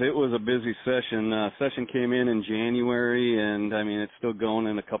 geez. It was a busy session. Session came in January, and, it's still going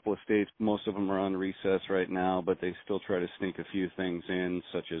in a couple of states. Most of them are on recess right now, but they still try to sneak a few things in,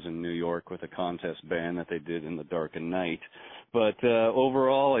 such as in New York with a contest ban that they did in the dark of night. But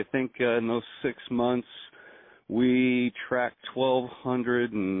overall, I think in those 6 months, we tracked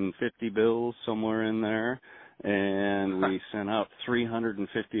 1,250 bills, somewhere in there, and we sent out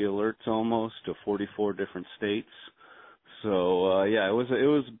 350 alerts almost to 44 different states. So, it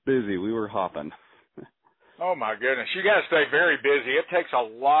was busy. We were hopping. Oh, my goodness. You guys stay very busy. It takes a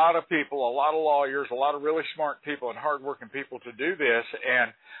lot of people, a lot of lawyers, a lot of really smart people and hardworking people to do this.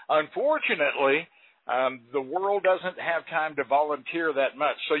 And unfortunately, the world doesn't have time to volunteer that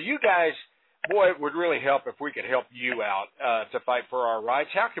much. So you guys, boy, it would really help if we could help you out to fight for our rights.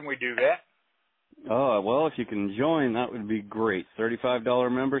 How can we do that? Well, if you can join, that would be great.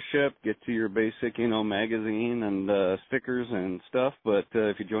 $35 membership, get to your basic, magazine and stickers and stuff. But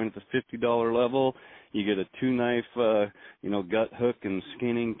if you join at the $50 level, you get a 2-knife, gut hook and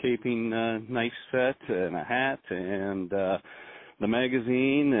skinning, caping knife set and a hat and the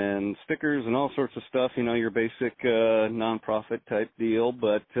magazine and stickers and all sorts of stuff, your basic nonprofit type deal.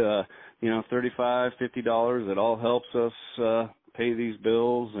 But, $35, $50, it all helps us pay these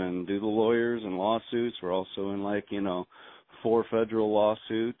bills and do the lawyers and lawsuits. We're also in 4 federal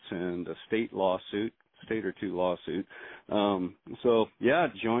lawsuits and a state or 2 lawsuit.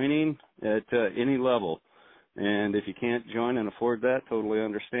 Joining at any level. And if you can't join and afford that, totally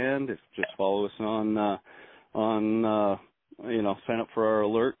understand. Just follow us on sign up for our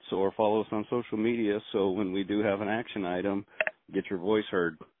alerts or follow us on social media. So when we do have an action item, get your voice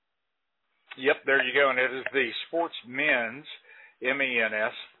heard. Yep, there you go. And it is the Sportsmen's,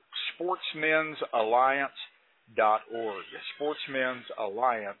 MENS, sportsmensalliance.org.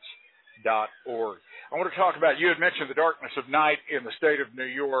 Sportsmensalliance.org. I want to talk about, you had mentioned the darkness of night in the state of New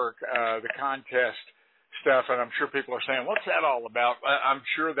York, the contest stuff, and I'm sure people are saying, what's that all about? I'm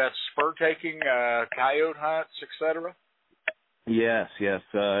sure that's spur taking, coyote hunts, etc. Yes.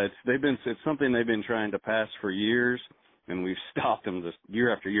 It's something they've been trying to pass for years, and we've stopped them just year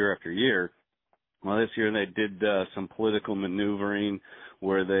after year after year. Well, this year they did some political maneuvering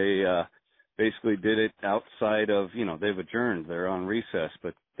where they basically did it outside of, they've adjourned. They're on recess,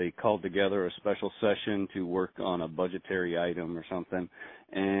 but they called together a special session to work on a budgetary item or something,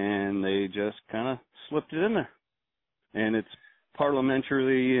 and they just kind of slipped it in there. And it's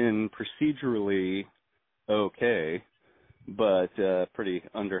parliamentarily and procedurally okay, but a pretty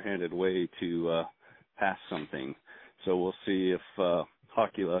underhanded way to pass something. So we'll see if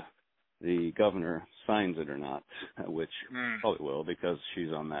Hocula, the governor, signs it or not, which probably will because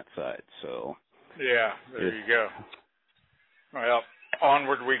she's on that side. So yeah, there you go. Well,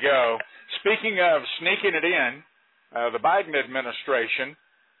 onward we go. Speaking of sneaking it in, the Biden administration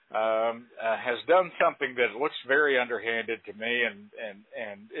has done something that looks very underhanded to me, and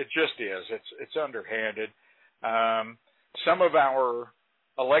it just is. It's underhanded. some of our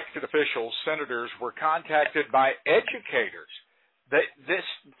elected officials, senators, were contacted by educators. This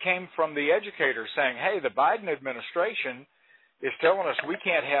came from the educators saying, hey, the Biden administration is telling us we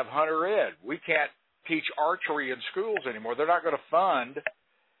can't have hunter ed. We can't teach archery in schools anymore. They're not going to fund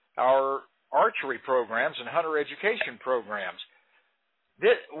our archery programs and hunter education programs.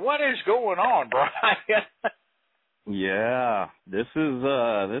 What is going on, Brian? Yeah, this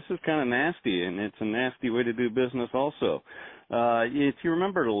is kind of nasty, and it's a nasty way to do business also. If you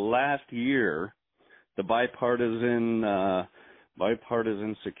remember last year, the Bipartisan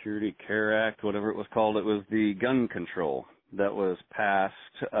Security Care Act, whatever it was called, it was the gun control that was passed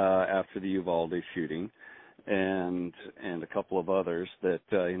after the Uvalde shooting, and a couple of others that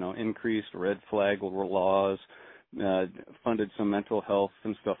increased red flag laws, funded some mental health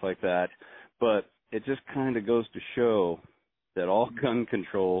and stuff like that. But it just kind of goes to show that all gun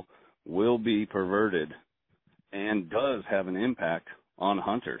control will be perverted and does have an impact on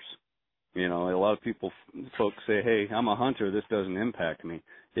hunters. A lot of folks say, hey, I'm a hunter, this doesn't impact me.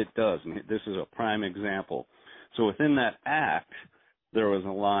 It does, and this is a prime example. So within that act, there was a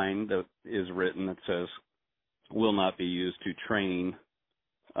line that is written that says, will not be used to train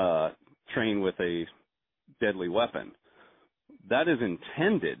with a deadly weapon. That is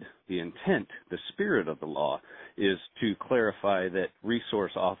intended, the spirit of the law is to clarify that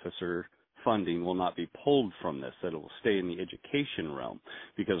resource officer funding will not be pulled from this, that it will stay in the education realm,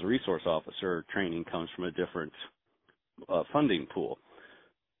 because resource officer training comes from a different funding pool.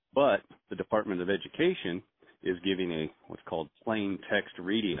 But the Department of Education is giving what's called plain text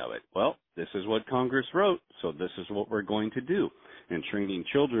reading of it. Well, this is what Congress wrote, so this is what we're going to do. And training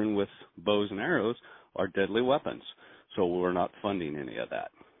children with bows and arrows are deadly weapons, so we're not funding any of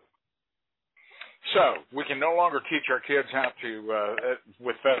that. So we can no longer teach our kids how to,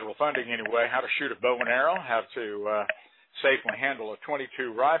 with federal funding anyway, how to shoot a bow and arrow, how to safely handle a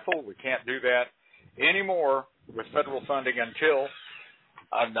 .22 rifle. We can't do that anymore with federal funding until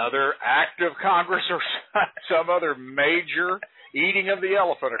another act of Congress or some other major eating of the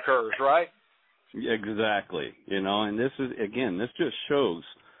elephant occurs, right? Exactly. And this just shows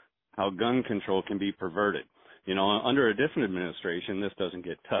how gun control can be perverted. Under a different administration, this doesn't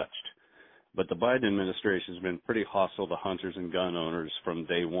get touched. But the Biden administration has been pretty hostile to hunters and gun owners from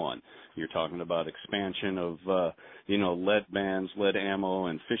day one. You're talking about expansion of, lead bans, lead ammo,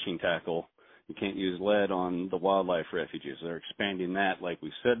 and fishing tackle. You can't use lead on the wildlife refuges. They're expanding that like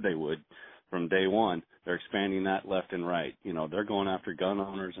we said they would from day one. They're expanding that left and right. They're going after gun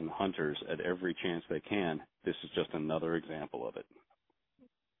owners and hunters at every chance they can. This is just another example of it.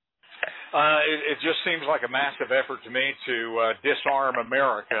 It just seems like a massive effort to me to disarm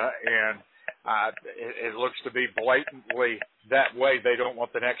America, and it looks to be blatantly that way. They don't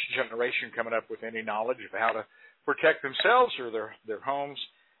want the next generation coming up with any knowledge of how to protect themselves or their homes,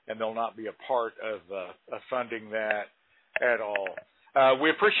 and they'll not be a part of funding that at all. We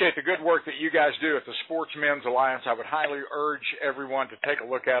appreciate the good work that you guys do at the Sportsmen's Alliance. I would highly urge everyone to take a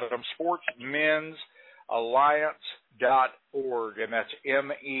look at it. Sportsmen'salliance.org, and that's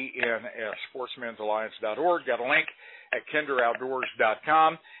MENS, sportsmen'salliance.org. Got a link at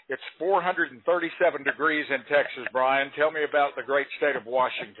kinderoutdoors.com. It's 437 degrees in Texas, Brian. Tell me about the great state of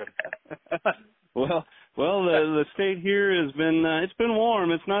Washington. Well, the state here has been, it's been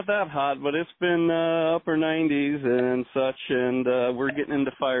warm. It's not that hot, but it's been upper 90s and such, and we're getting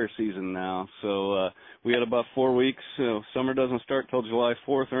into fire season now. So we had about 4 weeks. Summer doesn't start till July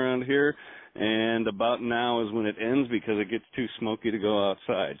 4th around here, and about now is when it ends because it gets too smoky to go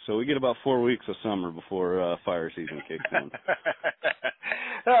outside. So we get about 4 weeks of summer before fire season kicks in.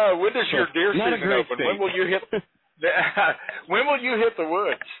 When does your deer season open? State. When will you hit the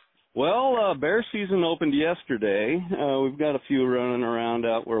woods? Well, bear season opened yesterday. We've got a few running around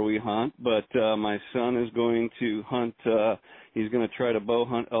out where we hunt, but my son is going to hunt. He's going to try to bow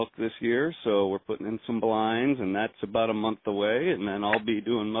hunt elk this year, so we're putting in some blinds, and that's about a month away. And then I'll be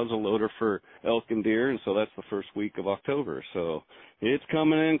doing muzzleloader for elk and deer, and so that's the first week of October. So it's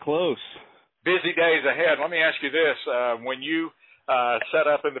coming in close. Busy days ahead. Let me ask you this: when you set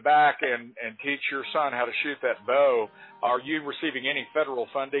up in the back and teach your son how to shoot that bow, are you receiving any federal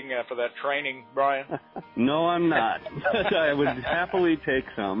funding for that training, Brian? No, I'm not. But I would happily take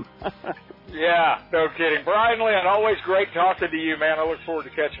some. Yeah, no kidding. Brian Lynn, always great talking to you, man. I look forward to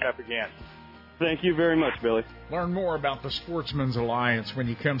catching up again. Thank you very much, Billy. Learn more about the Sportsmen's Alliance when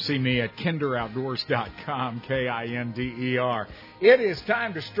you come see me at kinderoutdoors.com, KINDER. It is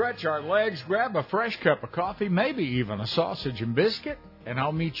time to stretch our legs, grab a fresh cup of coffee, maybe even a sausage and biscuit, and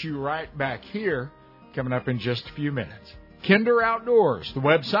I'll meet you right back here coming up in just a few minutes. Kinder Outdoors, the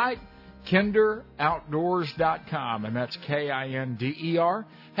website, kinderoutdoors.com, and that's Kinder.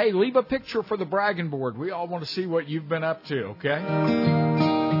 Hey, leave a picture for the bragging board. We all want to see what you've been up to, okay?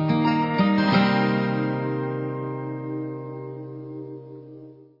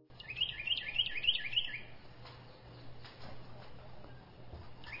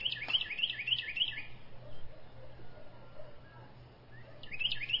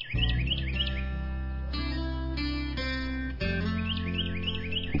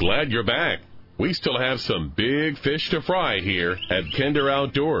 Glad you're back. We still have some big fish to fry here at Kinder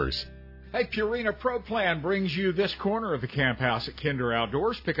Outdoors. Hey, Purina Pro Plan brings you this corner of the camp house at Kinder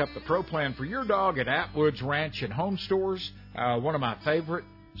Outdoors. Pick up the Pro Plan for your dog at Atwood's Ranch and Home Stores, one of my favorite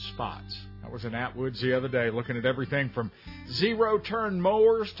spots. I was in Atwood's the other day looking at everything from zero-turn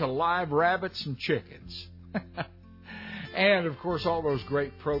mowers to live rabbits and chickens. And, of course, all those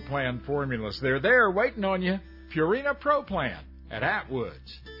great Pro Plan formulas. They're there waiting on you. Purina Pro Plan at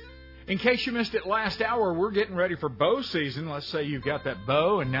Atwood's. In case you missed it last hour, we're getting ready for bow season. Let's say you've got that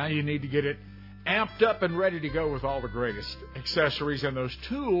bow, and now you need to get it amped up and ready to go with all the greatest accessories and those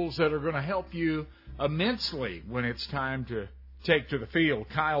tools that are going to help you immensely when it's time to take to the field.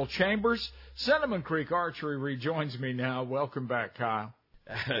 Kyle Chambers, Cinnamon Creek Archery, rejoins me now. Welcome back, Kyle.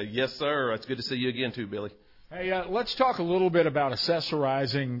 Yes, sir. It's good to see you again, too, Billy. Hey, let's talk a little bit about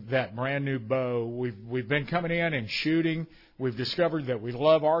accessorizing that brand new bow. We've been coming in and shooting. We've discovered that we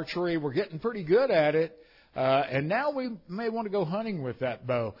love archery. We're getting pretty good at it. And now we may want to go hunting with that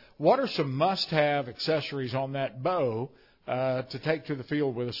bow. What are some must-have accessories on that bow to take to the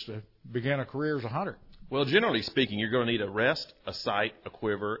field with us to begin a career as a hunter? Well, generally speaking, you're going to need a rest, a sight, a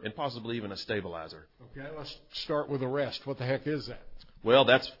quiver, and possibly even a stabilizer. Okay, let's start with a rest. What the heck is that? Well,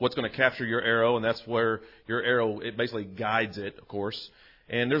 that's what's going to capture your arrow, and that's where your arrow, it basically guides it, of course.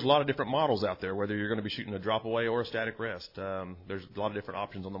 And there's a lot of different models out there, whether you're going to be shooting a drop away or a static rest. There's a lot of different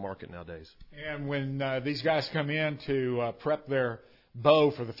options on the market nowadays. And when these guys come in to prep their bow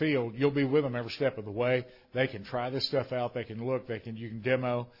for the field, you'll be with them every step of the way. They can try this stuff out. They can look. You can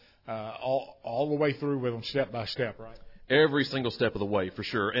demo all the way through with them step by step, right? Every single step of the way, for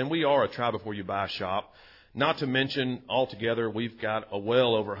sure. And we are a try before you buy shop. Not to mention, altogether, we've got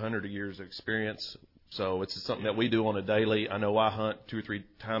well over 100 years of experience. So it's something that we do on a daily. I know I hunt 2 or 3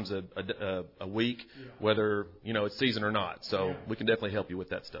 times a week, whether, it's season or not. So we can definitely help you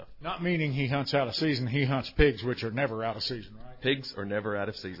with that stuff. Not meaning he hunts out of season. He hunts pigs, which are never out of season, right? Pigs are never out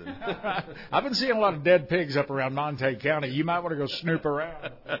of season. I've been seeing a lot of dead pigs up around Montague County. You might want to go snoop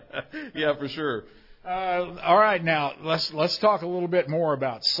around. Yeah, for sure. All right, now let's talk a little bit more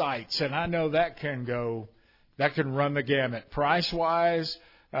about sights. And I know that can run the gamut. Price-wise,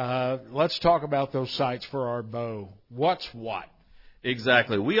 let's talk about those sights for our bow. What's what?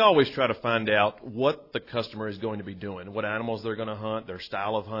 Exactly. We always try to find out what the customer is going to be doing, what animals they're going to hunt, their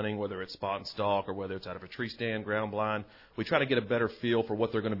style of hunting, whether it's spot and stalk or whether it's out of a tree stand, ground blind. We try to get a better feel for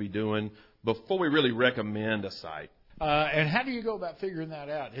what they're going to be doing before we really recommend a sight. And how do you go about figuring that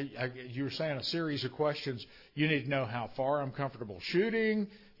out? You were saying a series of questions. You need to know how far I'm comfortable shooting.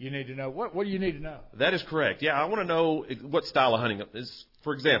 You need to know, what do you need to know? That is correct. Yeah, I want to know what style of hunting is.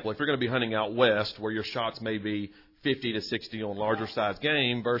 For example, if you're going to be hunting out west where your shots may be 50 to 60 on larger size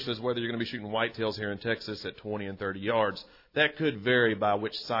game versus whether you're going to be shooting whitetails here in Texas at 20 and 30 yards, that could vary by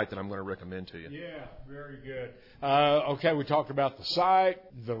which sight that I'm going to recommend to you. Yeah, very good. Okay, we talked about the sight,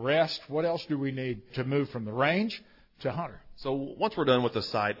 the rest. What else do we need to move from the range to hunter? So once we're done with the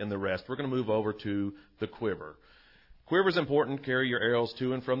sight and the rest, we're going to move over to the quiver. Quiver is important. Carry your arrows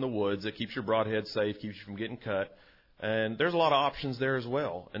to and from the woods. It keeps your broadhead safe, keeps you from getting cut. And there's a lot of options there as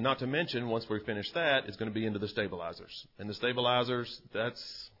well. And not to mention, once we finish that, it's going to be into the stabilizers. And the stabilizers,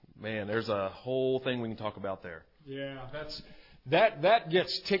 there's a whole thing we can talk about there. Yeah, that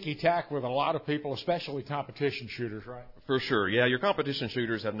gets ticky-tack with a lot of people, especially competition shooters, right? For sure. Yeah, your competition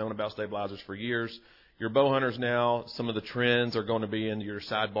shooters have known about stabilizers for years. Your bow hunters now, some of the trends are going to be in your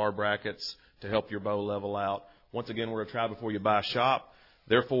sidebar brackets to help your bow level out. Once again, we're a try before you buy shop.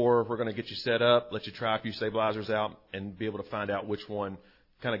 Therefore, we're going to get you set up, let you try a few stabilizers out, and be able to find out which one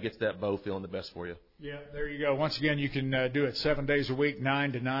kind of gets that bow feeling the best for you. Yeah, there you go. Once again, you can do it 7 days a week,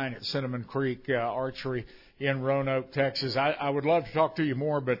 9 to 9 at Cinnamon Creek Archery in Roanoke, Texas. I would love to talk to you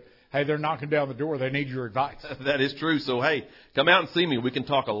more, but, hey, they're knocking down the door. They need your advice. That is true. So, hey, come out and see me. We can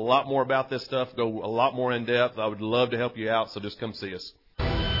talk a lot more about this stuff, go a lot more in depth. I would love to help you out, so just come see us.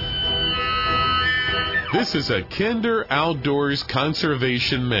 This is a Kinder Outdoors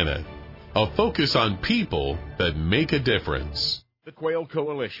Conservation Minute, a focus on people that make a difference. The Quail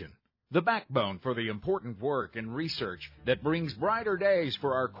Coalition, the backbone for the important work and research that brings brighter days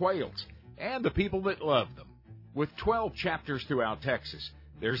for our quails and the people that love them. With 12 chapters throughout Texas,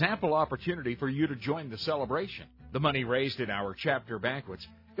 there's ample opportunity for you to join the celebration. The money raised in our chapter banquets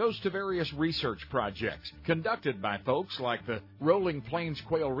goes to various research projects conducted by folks like the Rolling Plains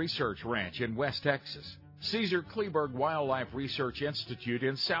Quail Research Ranch in West Texas, Caesar Kleberg Wildlife Research Institute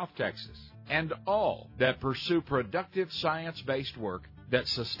in South Texas, and all that pursue productive science-based work that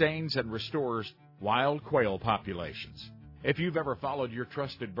sustains and restores wild quail populations. If you've ever followed your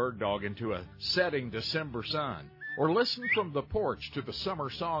trusted bird dog into a setting December sun, or listened from the porch to the summer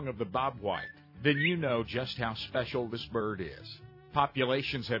song of the bobwhite, then you know just how special this bird is.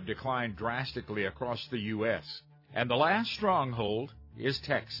 Populations have declined drastically across the U.S., and the last stronghold is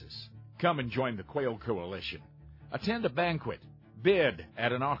Texas. Come and join the Quail Coalition. Attend a banquet. Bid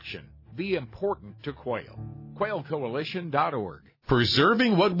at an auction. Be important to quail. QuailCoalition.org.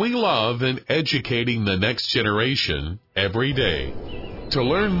 Preserving what we love and educating the next generation every day. To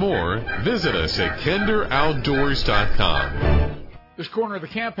learn more, visit us at kinderoutdoors.com. This corner of the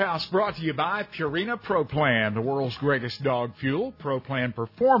Camp House brought to you by Purina Pro Plan, the world's greatest dog fuel. Pro Plan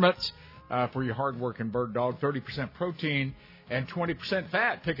Performance for your hard-working bird dog, 30% protein and 20%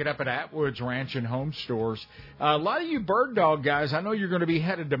 fat. Pick it up at Atwood's Ranch and Home Stores. A lot of you bird dog guys, I know you're going to be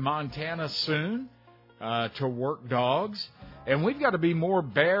headed to Montana soon to work dogs. And we've got to be more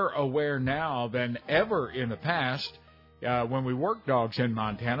bear aware now than ever in the past when we work dogs in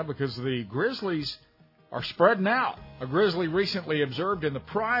Montana, because the grizzlies are spreading out. A grizzly recently observed in the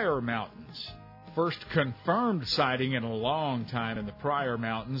Pryor Mountains. First confirmed sighting in a long time in the Pryor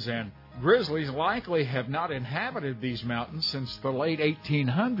Mountains, and grizzlies likely have not inhabited these mountains since the late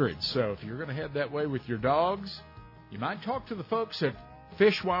 1800s. So if you're going to head that way with your dogs, you might talk to the folks at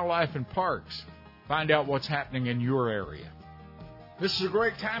Fish, Wildlife, and Parks. Find out what's happening in your area. This is a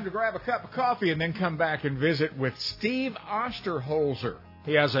great time to grab a cup of coffee and then come back and visit with Steve Osterholzer.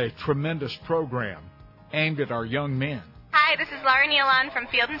 He has a tremendous program aimed at our young men. Hi, this is Laura Nealon from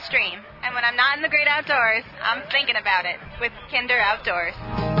Field and Stream. And when I'm not in the great outdoors, I'm thinking about it with Kinder Outdoors.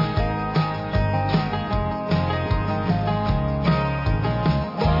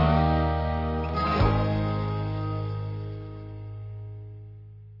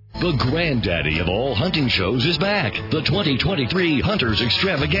 The granddaddy of all hunting shows is back. The 2023 Hunters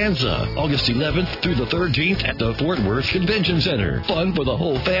Extravaganza, August 11th through the 13th at the Fort Worth Convention Center. Fun for the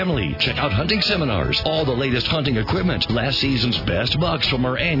whole family. Check out hunting seminars, all the latest hunting equipment, last season's best bucks from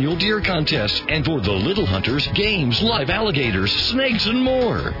our annual deer contest, and for the little hunters, games, live alligators, snakes, and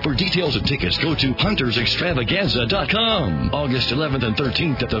more. For details and tickets, go to huntersextravaganza.com. August 11th and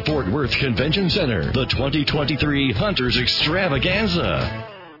 13th at the Fort Worth Convention Center. The 2023 Hunters Extravaganza.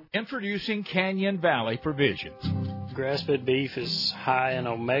 Introducing Canyon Valley Provisions. Grass-fed beef is high in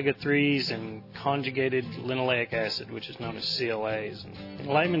omega-3s and conjugated linoleic acid, which is known as CLAs. In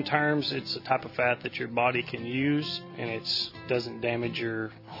layman terms, it's a type of fat that your body can use, and it doesn't damage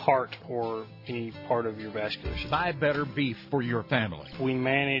your heart or any part of your vascular system. Buy better beef for your family. We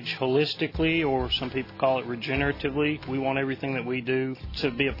manage holistically, or some people call it regeneratively. We want everything that we do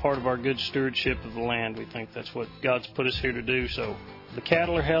to be a part of our good stewardship of the land. We think that's what God's put us here to do, so the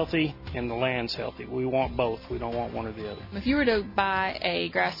cattle are healthy and the land's healthy. We want both. We don't want one or the other. If you were to buy a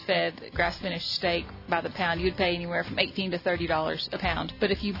grass-fed, grass-finished steak by the pound, you'd pay anywhere from $18 to $30 a pound.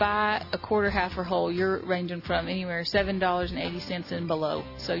 But if you buy a quarter, half, or whole, you're ranging from anywhere $7.80 and below.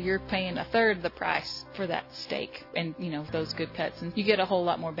 So you're paying a third of the price for that steak and, those good cuts. And you get a whole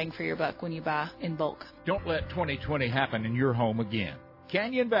lot more bang for your buck when you buy in bulk. Don't let 2020 happen in your home again.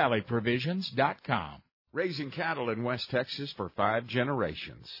 CanyonValleyProvisions.com. Raising cattle in West Texas for 5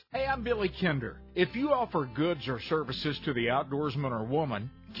 generations. Hey, I'm Billy Kinder. If you offer goods or services to the outdoorsman or woman,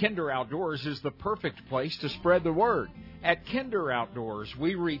 Kinder Outdoors is the perfect place to spread the word. At Kinder Outdoors,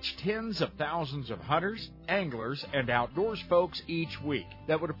 we reach tens of thousands of hunters, anglers, and outdoors folks each week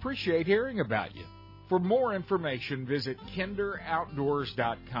that would appreciate hearing about you. For more information, visit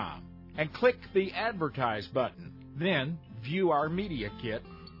kinderoutdoors.com and click the Advertise button. Then, view our media kit.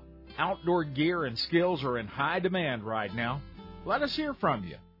 Outdoor gear and skills are in high demand right now. Let us hear from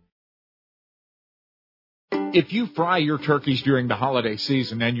you. If you fry your turkeys during the holiday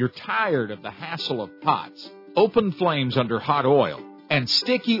season and you're tired of the hassle of pots, open flames under hot oil, and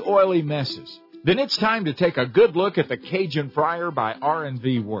sticky, oily messes, then it's time to take a good look at the Cajun Fryer by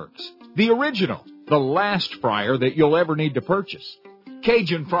R&V Works. The original, the last fryer that you'll ever need to purchase.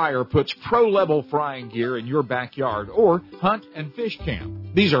 Cajun Fryer puts pro-level frying gear in your backyard or hunt and fish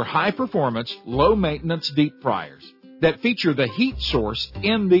camp. These are high-performance, low-maintenance deep fryers that feature the heat source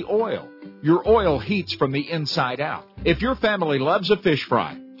in the oil. Your oil heats from the inside out. If your family loves a fish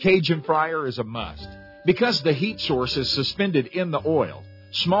fry, Cajun Fryer is a must. Because the heat source is suspended in the oil,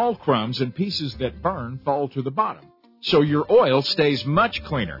 small crumbs and pieces that burn fall to the bottom. so your oil stays much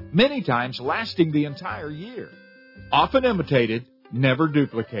cleaner, many times lasting the entire year. Often imitated, never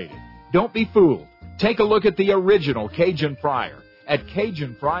duplicated. Don't be fooled. Take a look at the original Cajun Fryer at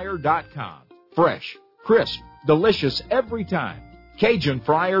CajunFryer.com. Fresh, crisp, delicious every time.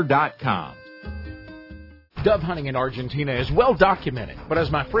 CajunFryer.com. Dove hunting in Argentina is well documented, but as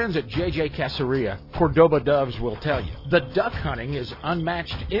my friends at JJ Caceria, Cordoba Doves will tell you, the duck hunting is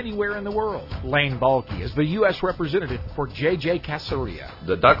unmatched anywhere in the world. Lane Balky is the U.S. representative for JJ Caceria.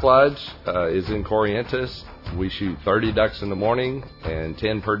 The Duck Lodge is in Corrientes. We shoot 30 ducks in the morning and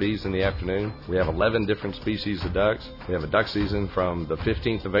 10 perdees in the afternoon. We have 11 different species of ducks. We have a duck season from the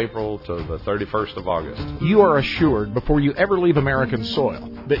 15th of April to the 31st of August. You are assured before you ever leave American soil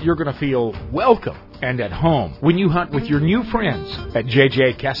that you're going to feel welcome and at home when you hunt with your new friends at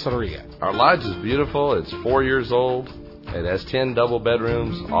JJ Caceria. Our lodge is beautiful. It's 4 years old. It has 10 double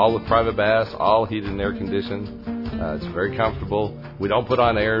bedrooms, all with private baths, all heated and air conditioned. It's very comfortable. We don't put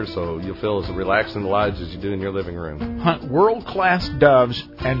on air, so you'll feel as relaxed in the lodge as you do in your living room. Hunt world-class doves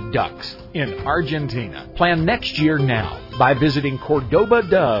and ducks in Argentina. Plan next year now by visiting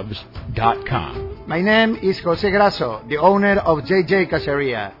CordobaDoves.com. My name is Jose Grasso, the owner of JJ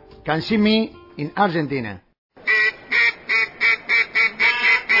Caceria. Can see me in Argentina.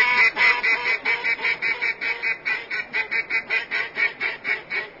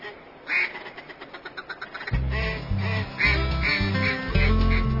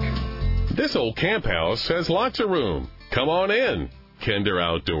 This old camp house has lots of room. Come on in. Kinder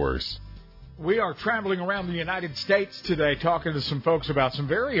Outdoors. We are traveling around the United States today talking to some folks about some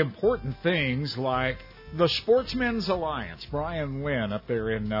very important things like the Sportsmen's Alliance. Brian Lynn up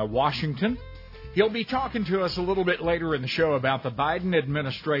there in Washington. He'll be talking to us a little bit later in the show about the Biden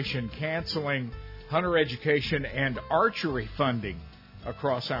administration canceling hunter education and archery funding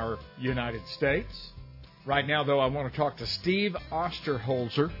across our United States. Right now, though, I want to talk to Steve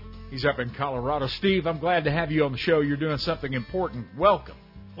Osterholzer. He's up in Colorado. Steve, I'm glad to have you on the show. You're doing something important. Welcome.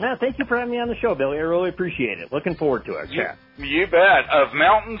 Thank you for having me on the show, Billy. I really appreciate it. Looking forward to our chat. You bet. Of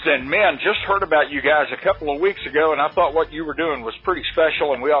Mountains and Men, just heard about you guys a couple of weeks ago, and I thought what you were doing was pretty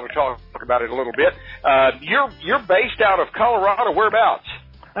special, and we ought to talk about it a little bit. You're based out of Colorado. Whereabouts?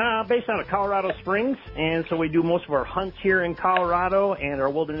 Based out of Colorado Springs, and so we do most of our hunts here in Colorado, and our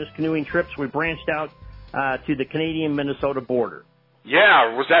wilderness canoeing trips, we branched out to the Canadian-Minnesota border.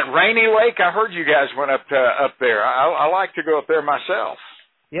 Yeah, was that Rainy Lake? I heard you guys went up there. I like to go up there myself.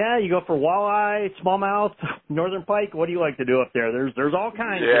 Yeah, you go for walleye, smallmouth, northern pike. What do you like to do up there? There's all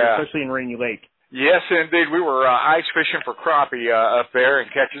kinds, there, especially in Rainy Lake. Yes, indeed. We were ice fishing for crappie up there and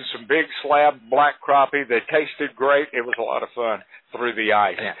catching some big slab black crappie. They tasted great. It was a lot of fun through the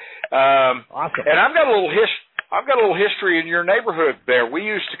ice. Yeah. Awesome. And I've got a little history in your neighborhood there. We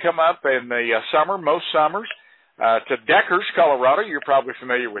used to come up in the summer, most summers, to Deckers, Colorado. You're probably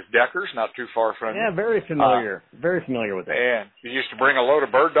familiar with Deckers, not too far from you. Yeah, very familiar. Very familiar with it. And we used to bring a load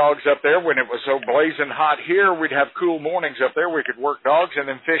of bird dogs up there when it was so blazing hot here. We'd have cool mornings up there. We could work dogs and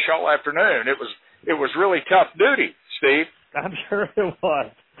then fish all afternoon. It was really tough duty, Steve. I'm sure it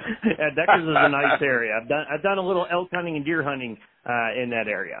was. Yeah, Deckers is a nice area. I've done a little elk hunting and deer hunting in that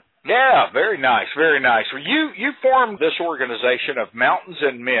area. Yeah, very nice, very nice. Well, you formed this organization of Mountains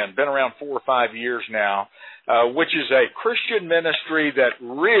and Men, been around 4 or 5 years now, which is a Christian ministry that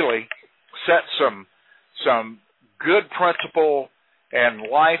really sets some good principle and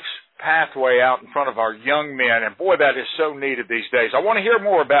life's pathway out in front of our young men. And boy, that is so needed these days. I want to hear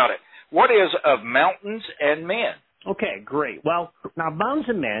more about it. What is of Mountains and Men? Okay, great. Well, now Mountains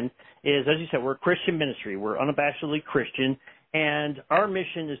and Men is, as you said, we're a Christian ministry. We're unabashedly Christian. And our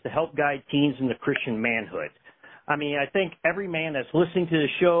mission is to help guide teens in the Christian manhood. I mean, I think every man that's listening to the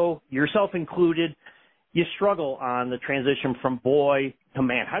show, yourself included, you struggle on the transition from boy to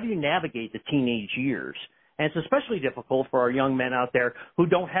man. How do you navigate the teenage years? And it's especially difficult for our young men out there who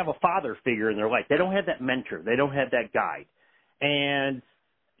don't have a father figure in their life. They don't have that mentor. They don't have that guide. And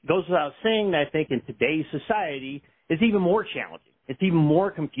it goes without saying that I think in today's society, it's even more challenging. It's even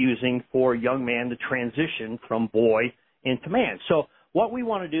more confusing for a young man to transition from boy into man. So what we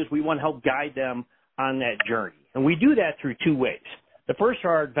want to do is we want to help guide them on that journey. And we do that through 2 ways. The first are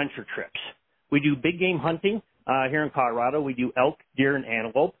our adventure trips. We do big game hunting here in Colorado. We do elk, deer, and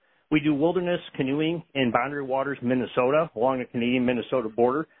antelope. We do wilderness canoeing in Boundary Waters, Minnesota, along the Canadian-Minnesota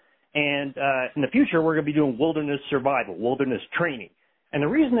border. And in the future, we're going to be doing wilderness survival, wilderness training. And the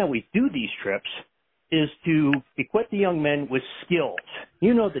reason that we do these trips is to equip the young men with skills.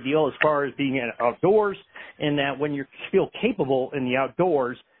 You know the deal as far as being outdoors, and that when you feel capable in the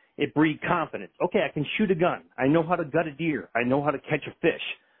outdoors, it breeds confidence. Okay, I can shoot a gun. I know how to gut a deer. I know how to catch a fish.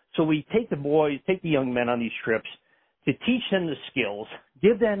 So we take the young men on these trips to teach them the skills,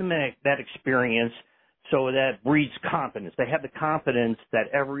 give them that experience so that breeds confidence. They have the confidence that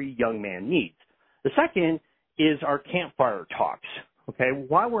every young man needs. The second is our campfire talks. Okay,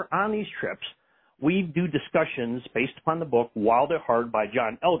 while we're on these trips, we do discussions based upon the book Wild at Heart by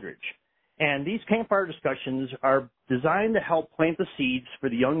John Eldredge. And these campfire discussions are designed to help plant the seeds for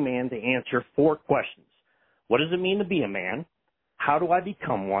the young man to answer 4 questions. What does it mean to be a man? How do I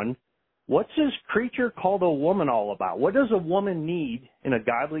become one? What's this creature called a woman all about? What does a woman need in a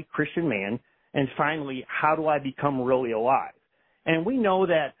godly Christian man? And finally, how do I become really alive? And we know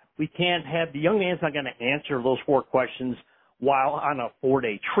that we can't have, the young man's not going to answer those 4 questions while on a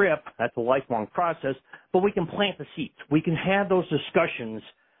 4-day trip. That's a lifelong process, but we can plant the seeds. We can have those discussions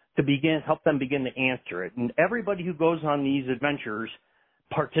to help them begin to answer it. And everybody who goes on these adventures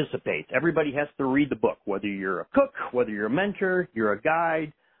participates. Everybody has to read the book, whether you're a cook, whether you're a mentor, you're a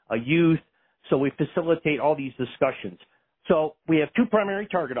guide, a youth. So we facilitate all these discussions. So we have 2 primary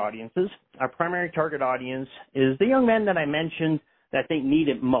target audiences. Our primary target audience is the young men that I mentioned that they need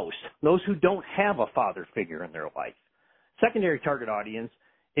it most, those who don't have a father figure in their life. Secondary target audience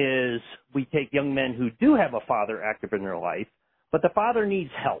is we take young men who do have a father active in their life, but the father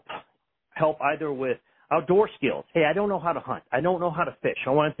needs help either with outdoor skills. Hey, I don't know how to hunt. I don't know how to fish. I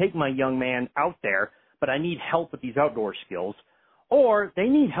want to take my young man out there, but I need help with these outdoor skills. Or they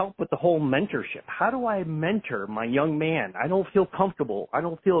need help with the whole mentorship. How do I mentor my young man? I don't feel comfortable. I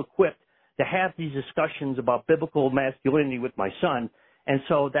don't feel equipped to have these discussions about biblical masculinity with my son. And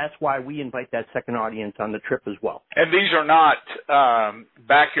so that's why we invite that second audience on the trip as well. And these are not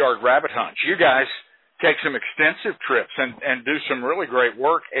backyard rabbit hunts. You guys take some extensive trips and do some really great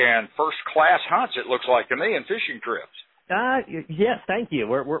work and first-class hunts, it looks like to me, and fishing trips. Yes, thank you.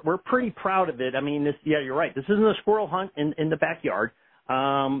 We're pretty proud of it. I mean, you're right. This isn't a squirrel hunt in the backyard.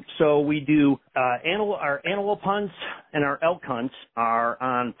 So we do our antelope hunts and our elk hunts are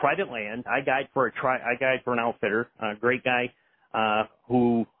on private land. I guide for an outfitter, a great guy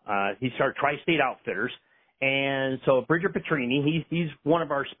who he started Tri-State Outfitters, and so Bridger Petrini, he's one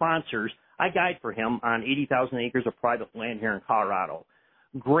of our sponsors. I guide for him on 80,000 acres of private land here in Colorado.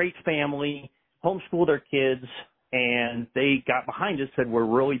 Great family, homeschool their kids. And they got behind us and said, we're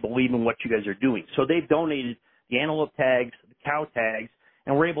really believing what you guys are doing. So they've donated the antelope tags, the cow tags,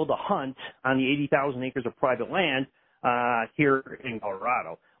 and we're able to hunt on the 80,000 acres of private land here in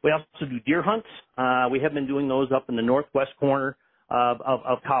Colorado. We also do deer hunts. We have been doing those up in the northwest corner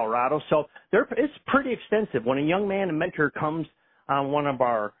of Colorado. So it's pretty extensive. When a young man and mentor comes on one of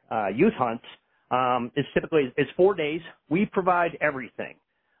our youth hunts, it's 4 days. We provide everything.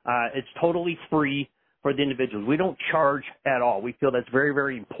 It's totally free for the individuals. We don't charge at all. We feel that's very,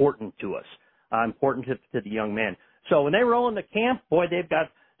 very important to us, important to the young men. So when they roll in the camp, boy, they've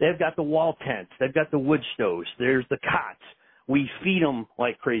got the wall tents, they've got the wood stoves, there's the cots. We feed them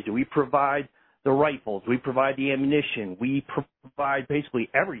like crazy. We provide the rifles, we provide the ammunition, we provide basically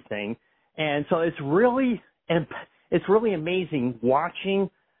everything. And so it's really amazing watching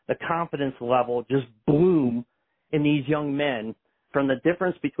the confidence level just bloom in these young men from the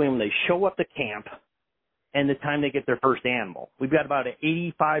difference between when they show up to camp and the time they get their first animal. We've got about an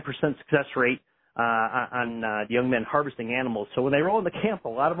 85% success rate on the young men harvesting animals. So when they roll in the camp, a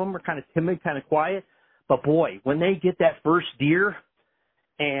lot of them are kind of timid, kind of quiet. But boy, when they get that first deer,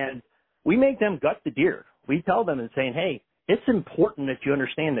 and we make them gut the deer. We tell them and saying, hey, it's important that you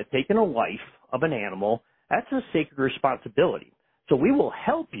understand that taking a life of an animal, that's a sacred responsibility. So we will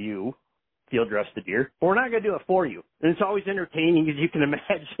help you field dress the deer, but we're not going to do it for you. And it's always entertaining, as you can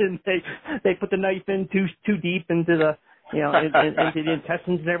imagine. They put the knife in too deep into the into the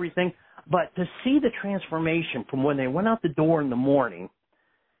intestines and everything. But to see the transformation from when they went out the door in the morning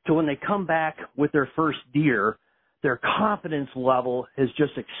to when they come back with their first deer, their confidence level has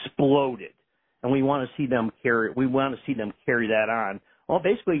just exploded, and we want to see them carry that on. Well,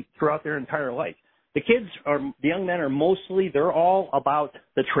 basically throughout their entire life. The young men they're all about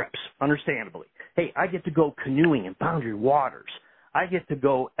the trips, understandably. Hey, I get to go canoeing in Boundary Waters. I get to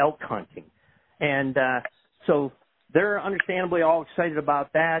go elk hunting. And so they're understandably all excited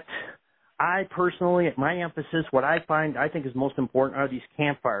about that. I personally, my emphasis, what I think is most important are these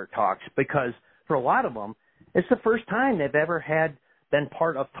campfire talks, because for a lot of them, it's the first time they've ever been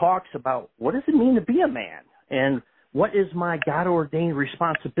part of talks about what does it mean to be a man and what is my God-ordained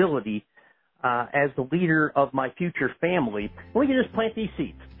responsibility as the leader of my future family. We can just plant these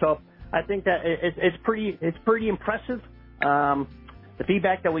seeds. So I think that it's pretty impressive. The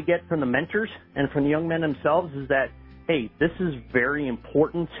feedback that we get from the mentors and from the young men themselves is that, hey, this is very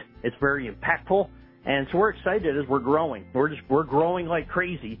important. It's very impactful. And so we're excited as we're growing. We're growing like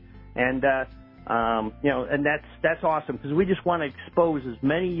crazy. And And that's awesome because we just want to expose as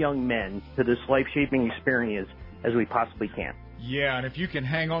many young men to this life-shaping experience as we possibly can. Yeah, and if you can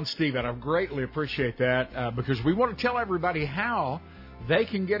hang on, Steve, I'd greatly appreciate that because we want to tell everybody how they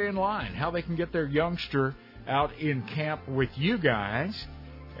can get in line, how they can get their youngster out in camp with you guys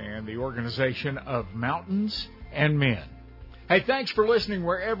and the organization of Mountains and Men. Hey, thanks for listening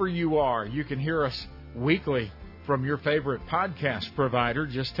wherever you are. You can hear us weekly from your favorite podcast provider.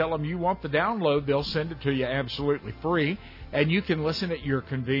 Just tell them you want the download. They'll send it to you absolutely free, and you can listen at your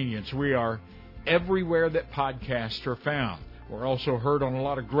convenience. We are everywhere that podcasts are found. We're also heard on a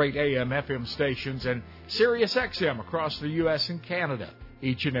lot of great AM, FM stations and SiriusXM across the U.S. and Canada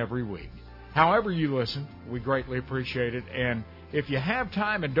each and every week. However you listen, we greatly appreciate it. And if you have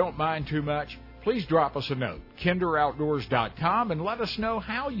time and don't mind too much, please drop us a note, kinderoutdoors.com, and let us know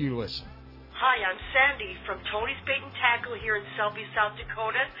how you listen. Hi, I'm Sandy from Tony's Bait and Tackle here in Selby, South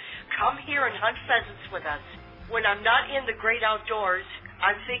Dakota. Come here and hunt pheasants with us. When I'm not in the great outdoors,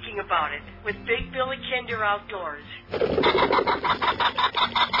 I'm thinking about it with Big Billy Kinder Outdoors.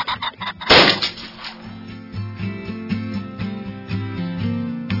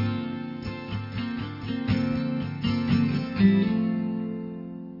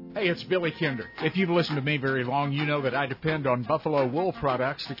 Hey, it's Billy Kinder. If you've listened to me very long, you know that I depend on buffalo wool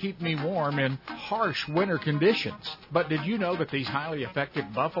products to keep me warm in harsh winter conditions. But did you know that these highly effective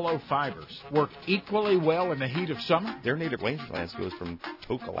buffalo fibers work equally well in the heat of summer? Their native rangelands goes from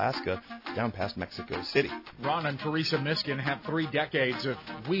Tok, Alaska, down past Mexico City. Ron and Teresa Miskin have 3 decades of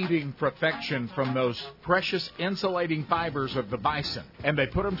weaving perfection from those precious insulating fibers of the bison, and they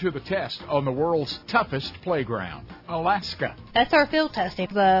put them to the test on the world's toughest playground, Alaska. That's our field testing.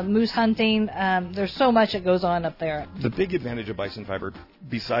 The moose hunting, there's so much that goes on up there. The big advantage of bison fiber,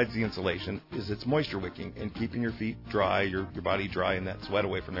 besides the insulation, is its moisture wicking and keeping your feet dry, your body dry, and that sweat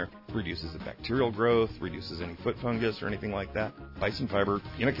away from there. Reduces the bacterial growth, reduces any foot fungus or anything like that. Bison fiber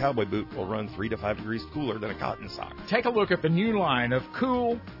in a cowboy boot will run 3 to 5 degrees cooler than a cotton sock. Take a look at the new line of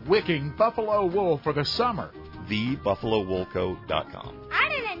cool, wicking buffalo wool for the summer. TheBuffaloWoolCo.com. I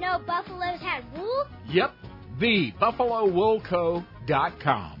didn't know buffaloes had wool. Yep,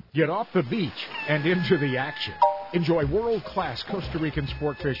 TheBuffaloWoolCo.com. Get off the beach and into the action. Enjoy world-class Costa Rican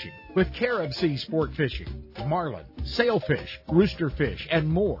sport fishing with Carib Sea Sport Fishing, marlin, sailfish, roosterfish, and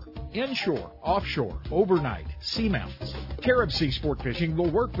more. Inshore, offshore, overnight, seamounts. Carib Sea Sport Fishing will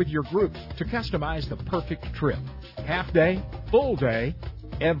work with your group to customize the perfect trip. Half day, full day,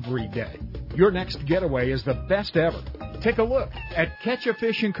 every day. Your next getaway is the best ever. Take a look at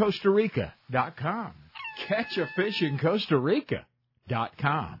CatchAFishInCostaRica.com.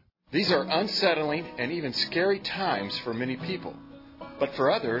 CatchAFishInCostaRica.com. These are unsettling and even scary times for many people. But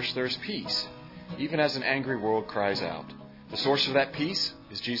for others, there's peace, even as an angry world cries out. The source of that peace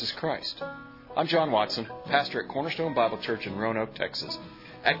is Jesus Christ. I'm John Watson, pastor at Cornerstone Bible Church in Roanoke, Texas.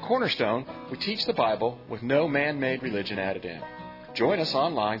 At Cornerstone, we teach the Bible with no man-made religion added in. Join us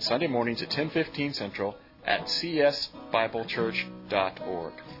online Sunday mornings at 10:15 Central at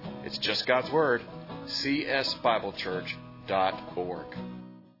csbiblechurch.org. It's just God's Word, csbiblechurch.org.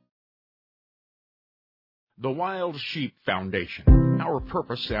 The Wild Sheep Foundation. Our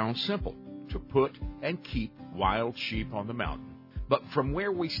purpose sounds simple, to put and keep wild sheep on the mountain. But from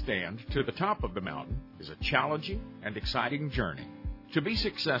where we stand to the top of the mountain is a challenging and exciting journey. To be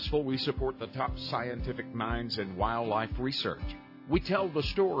successful, we support the top scientific minds in wildlife research. We tell the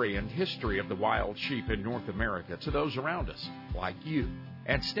story and history of the wild sheep in North America to those around us, like you.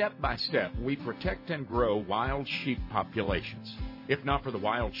 And step by step, we protect and grow wild sheep populations. If not for the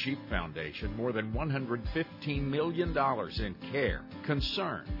Wild Sheep Foundation, more than $115 million in care,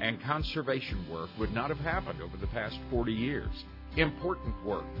 concern, and conservation work would not have happened over the past 40 years. Important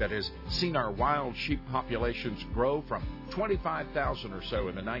work that has seen our wild sheep populations grow from 25,000 or so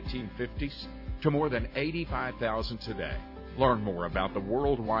in the 1950s to more than 85,000 today. Learn more about the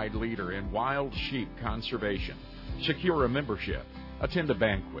worldwide leader in wild sheep conservation. Secure a membership, attend a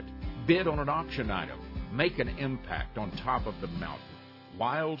banquet, bid on an auction item, make an impact on top of the mountain.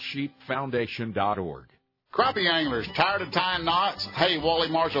 WildSheepFoundation.org. Crappie anglers, tired of tying knots? Hey, Wally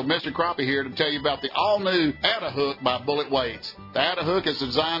Marshall, Mr. Crappie here to tell you about the all-new Atta Hook by Bullet Weights. The Atta Hook is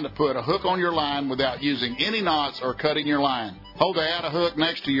designed to put a hook on your line without using any knots or cutting your line. Hold the Atta Hook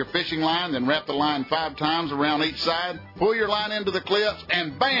next to your fishing line, then wrap the line 5 times around each side. Pull your line into the clips,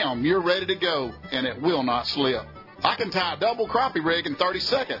 and bam, you're ready to go, and it will not slip. I can tie a double crappie rig in 30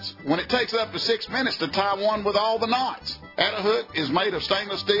 seconds when it takes up to 6 minutes to tie one with all the knots. Atta Hook is made of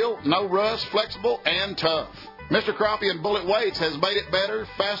stainless steel, no rust, flexible, and tough. Mr. Crappie and Bullet Weights has made it better,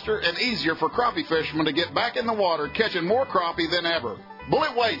 faster, and easier for crappie fishermen to get back in the water catching more crappie than ever.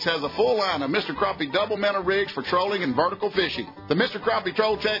 Bullet Weights has a full line of Mr. Crappie double minnow rigs for trolling and vertical fishing. The Mr. Crappie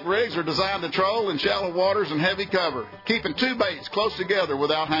Troll Check rigs are designed to troll in shallow waters and heavy cover, keeping two baits close together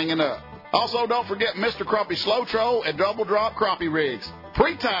without hanging up. Also, don't forget Mr. Crappie Slow Troll and Double Drop Crappie rigs.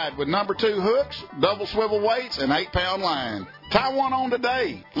 Pre-tied with number 2 hooks, double swivel weights, and 8-pound line. Tie one on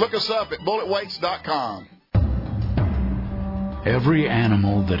today. Look us up at bulletweights.com. Every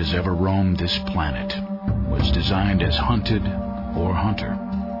animal that has ever roamed this planet was designed as hunted or hunter,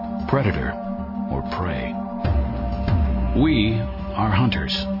 predator or prey. We are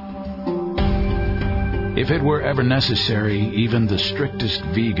hunters. If it were ever necessary, even the strictest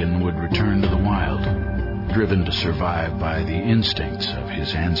vegan would return to the wild, driven to survive by the instincts of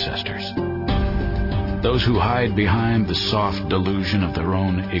his ancestors. Those who hide behind the soft delusion of their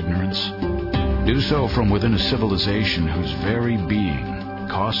own ignorance do so from within a civilization whose very being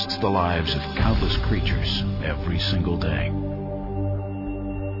costs the lives of countless creatures every single day.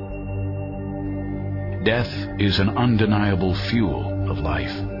 Death is an undeniable fuel of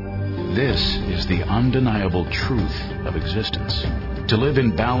life. This is the undeniable truth of existence. To live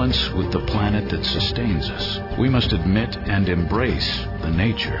in balance with the planet that sustains us, we must admit and embrace the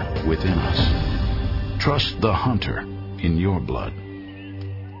nature within us. Trust the hunter in your blood.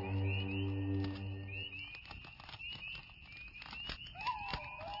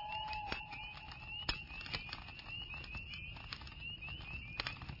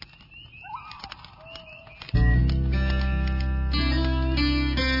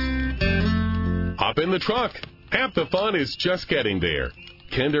 Hop in the truck. Half the fun is just getting there.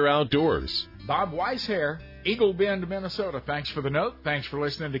 Kinder Outdoors. Bob Weishair, Eagle Bend, Minnesota. Thanks for the note. Thanks for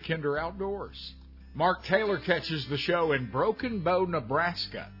listening to Kinder Outdoors. Mark Taylor catches the show in Broken Bow,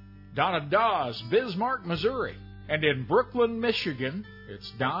 Nebraska. Donna Dawes, Bismarck, Missouri. And in Brooklyn, Michigan,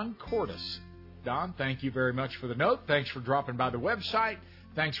 it's Don Cordes. Don, thank you very much for the note. Thanks for dropping by the website.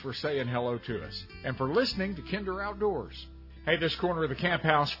 Thanks for saying hello to us. And for listening to Kinder Outdoors. Hey, this corner of the camp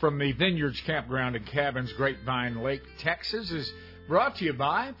house from the Vineyards Campground and Cabins, Grapevine Lake, Texas, is brought to you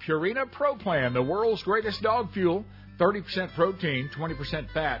by Purina Pro Plan, the world's greatest dog fuel, 30% protein,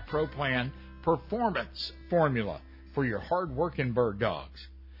 20% fat, Pro Plan performance formula for your hard-working bird dogs.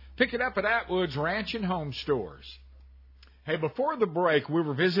 Pick it up at Atwood's Ranch and Home Stores. Hey, before the break, we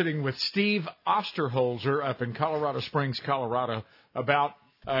were visiting with Steve Osterholzer up in Colorado Springs, Colorado, about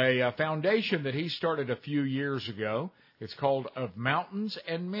a foundation that he started a few years ago. It's called Of Mountains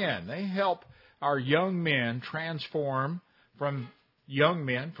and Men. They help our young men transform from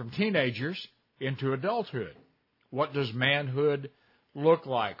teenagers into adulthood. What does manhood look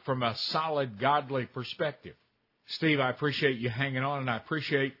like from a solid, godly perspective? Steve, I appreciate you hanging on, and I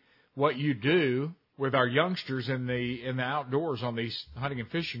appreciate what you do with our youngsters in the outdoors on these hunting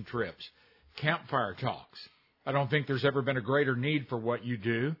and fishing trips. Campfire talks. I don't think there's ever been a greater need for what you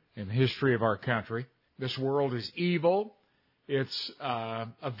do in the history of our country. This world is evil. It's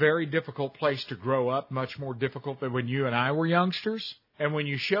a very difficult place to grow up, much more difficult than when you and I were youngsters. And when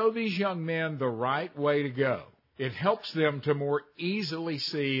you show these young men the right way to go, it helps them to more easily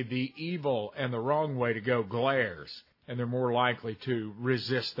see the evil and the wrong way to go glares, and they're more likely to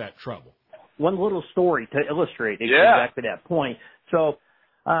resist that trouble. One little story to illustrate exactly that point. So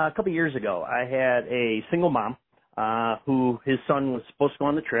a couple of years ago, I had a single mom who his son was supposed to go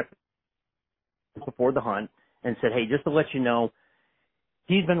on the trip before the hunt and said, hey, just to let you know,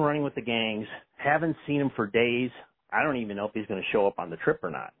 he's been running with the gangs, haven't seen him for days. I don't even know if he's going to show up on the trip or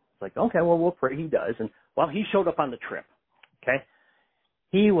not. It's like, okay, well, we'll pray he does. And, well, he showed up on the trip, okay?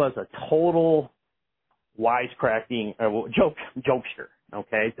 He was a total wisecracking jokester,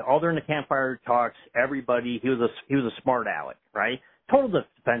 okay? All during the campfire talks, everybody, he was a smart aleck, right? Total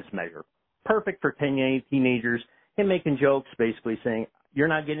defense measure. Perfect for teenagers. Him making jokes, basically saying, you're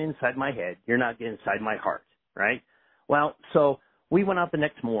not getting inside my head. You're not getting inside my heart, right? Well, so we went out the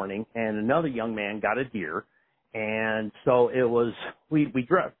next morning, and another young man got a deer. And so it was, we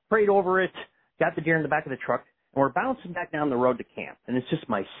prayed over it, got the deer in the back of the truck, and we're bouncing back down the road to camp. And it's just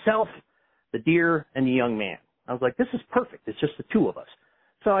myself, the deer, and the young man. I was like, this is perfect. It's just the two of us.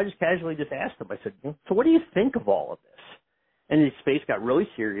 So I just casually asked him, I said, so what do you think of all of this? And his face got really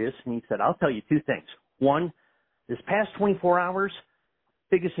serious, and he said, I'll tell you two things. One, this past 24 hours,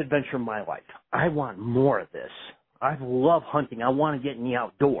 biggest adventure of my life. I want more of this. I love hunting. I want to get in the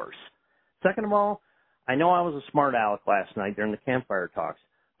outdoors. Second of all, I know I was a smart aleck last night during the campfire talks,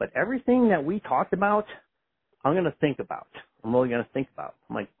 but everything that we talked about, I'm going to think about. I'm really going to think about.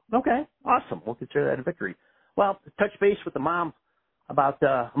 I'm like, okay, awesome. We'll consider that a victory. Well, touch base with the mom about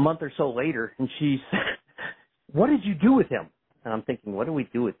a month or so later, and she said, what did you do with him? And I'm thinking, what do we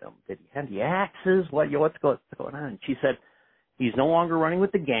do with him? Did he have the axes? What's going on? And she said, He's no longer running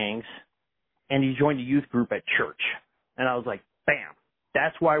with the gangs, and he joined a youth group at church. And I was like, bam,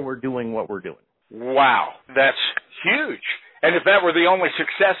 that's why we're doing what we're doing. Wow, that's huge. And if that were the only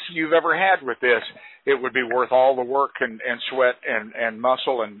success you've ever had with this, it would be worth all the work and sweat and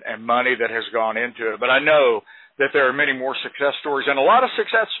muscle and money that has gone into it. But I know that there are many more success stories and a lot of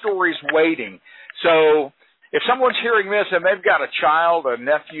success stories waiting. So if someone's hearing this and they've got a child, a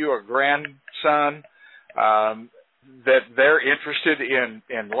nephew, a grandson that they're interested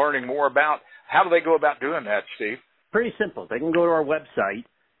in learning more about, how do they go about doing that, Steve? Pretty simple. They can go to our website,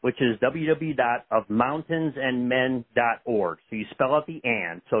 which is www.ofmountainsandmen.org. So you spell out the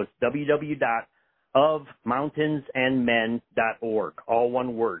and. So it's www.ofmountainsandmen.org, all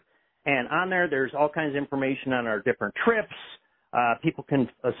one word. And on there, there's all kinds of information on our different trips. People can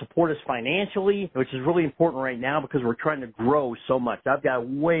support us financially, which is really important right now because we're trying to grow so much. I've got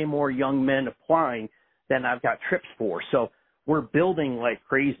way more young men applying than I've got trips for. So we're building like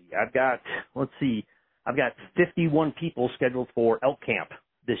crazy. I've got 51 people scheduled for elk camp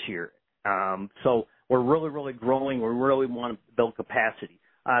this year. So we're really, really growing. We really want to build capacity.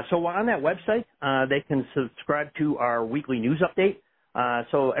 So on that website, they can subscribe to our weekly news update.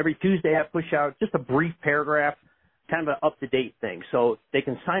 So every Tuesday I push out just a brief paragraph, kind of an up-to-date thing. So they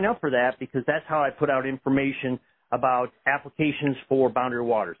can sign up for that because that's how I put out information about applications for Boundary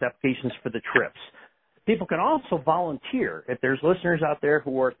Waters, applications for the trips. People can also volunteer. If there's listeners out there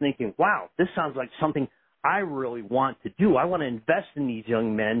who are thinking, wow, this sounds like something I really want to do. I want to invest in these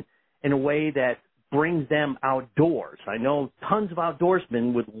young men in a way that brings them outdoors. I know tons of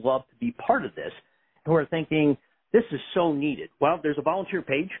outdoorsmen would love to be part of this who are thinking, this is so needed. Well, there's a volunteer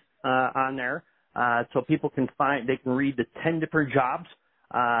page on there, so people can read the 10 different jobs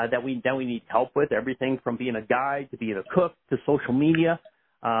that we need help with, everything from being a guide to being a cook to social media.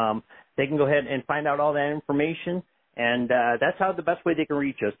 They can go ahead and find out all that information, and that's how the best way they can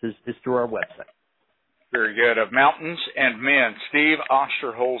reach us is through our website. Very good. Of Mountains and Men, Steve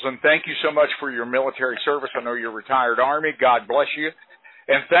Osterholzer, thank you so much for your military service. I know you're retired Army. God bless you.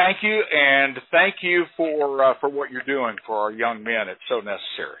 And thank you for what you're doing for our young men. It's so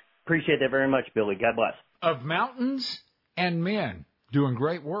necessary. Appreciate that very much, Billy. God bless. Of Mountains and Men, doing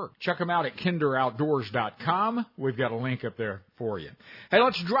great work. Check them out at kinderoutdoors.com. We've got a link up there for you. Hey,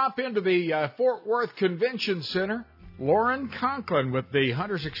 let's drop into the Fort Worth Convention Center. Lauren Conklin with the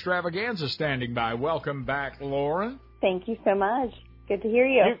Hunters Extravaganza standing by. Welcome back, Lauren. Thank you so much. Good to hear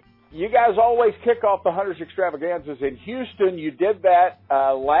you. You guys always kick off the Hunters Extravaganzas in Houston. You did that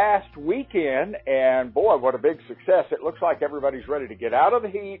last weekend, and boy, what a big success. It looks like everybody's ready to get out of the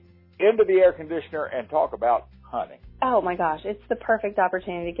heat, into the air conditioner, and talk about hunting. Oh, my gosh. It's the perfect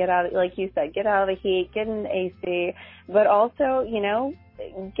opportunity to get out, like you said, get out of the heat, get in the AC, but also,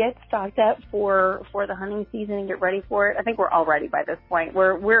 get stocked up for the hunting season and get ready for it. I think we're all ready by this point.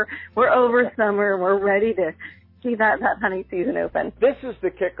 We're over summer. We're ready to see that hunting season open. This is the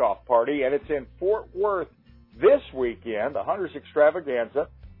kickoff party, and it's in Fort Worth this weekend, the Hunters Extravaganza,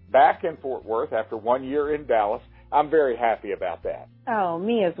 back in Fort Worth after 1 year in Dallas. I'm very happy about that. Oh,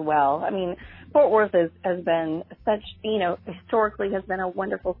 me as well. I mean, Fort Worth has been such, historically has been a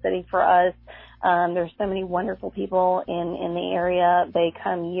wonderful city for us. There's so many wonderful people in the area. They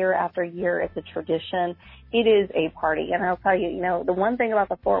come year after year. It's a tradition. It is a party. And I'll tell you, the one thing about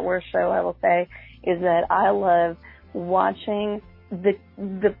the Fort Worth show, I will say, is that I love watching the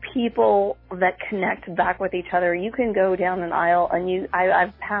people that connect back with each other. You can go down an aisle and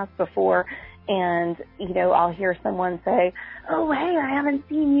I've passed before and, I'll hear someone say, oh, hey, I haven't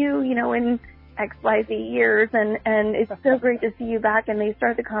seen you, in XYZ years, and it's so great to see you back, and they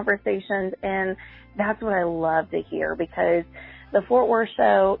start the conversations, and that's what I love to hear, because the Fort Worth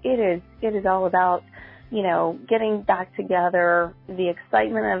show, it is all about, getting back together, the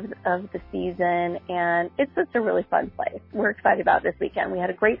excitement of the season, and it's just a really fun place. We're excited about this weekend. We had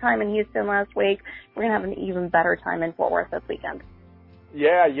a great time in Houston last week. We're going to have an even better time in Fort Worth this weekend.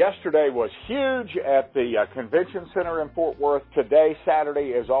 Yeah, yesterday was huge at the Convention Center in Fort Worth. Today, Saturday,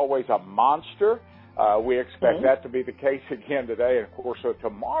 is always a monster. We expect that to be the case again today. And, of course, so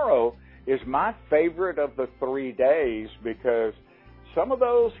tomorrow is my favorite of the 3 days because some of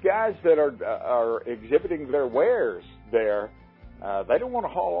those guys that are exhibiting their wares there, they don't want to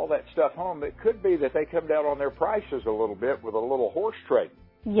haul all that stuff home. It could be that they come down on their prices a little bit with a little horse trading.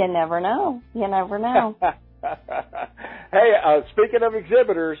 You never know. You never know. Hey, speaking of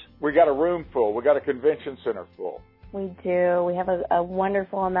exhibitors, we got a room full. We got a convention center full. We do. We have a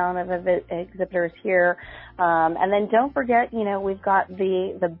wonderful amount of exhibitors here. And then don't forget, we've got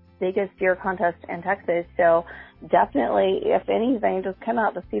the biggest deer contest in Texas. So definitely, if anything, just come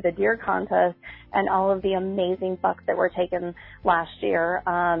out to see the deer contest and all of the amazing bucks that were taken last year.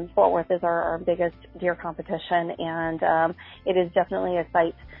 Fort Worth is our biggest deer competition, and it is definitely a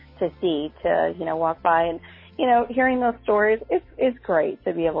sight to see, to, walk by. And, hearing those stories, it's great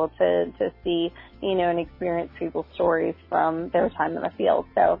to be able to see, and experience people's stories from their time in the field.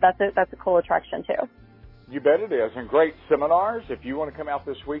 So that's a cool attraction, too. You bet it is. And great seminars. If you want to come out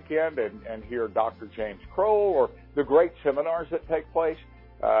this weekend and hear Dr. James Kroll or the great seminars that take place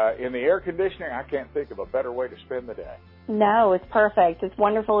in the air conditioning, I can't think of a better way to spend the day. No, it's perfect. It's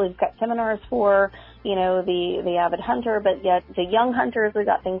wonderful. We've got seminars for, the avid hunter, but yet the young hunters, we've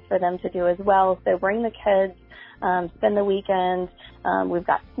got things for them to do as well. So bring the kids, spend the weekend. We've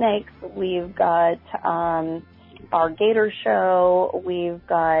got snakes. We've got our gator show. We've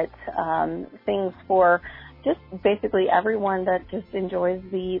got things for just basically everyone that just enjoys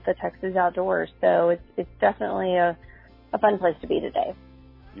the Texas outdoors. So it's definitely a fun place to be today.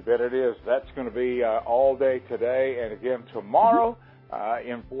 You bet it is. That's going to be all day today and again tomorrow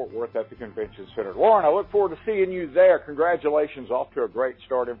in Fort Worth at the Convention Center. Lauren, I look forward to seeing you there. Congratulations, off to a great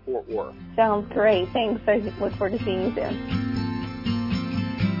start in Fort Worth. Sounds great. Thanks. I look forward to seeing you soon.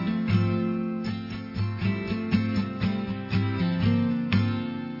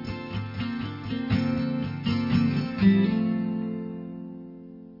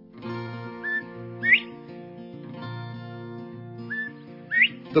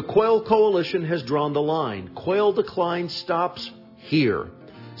 The Quail Coalition has drawn the line. Quail decline stops here.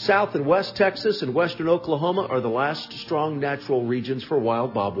 South and West Texas and western Oklahoma are the last strong natural regions for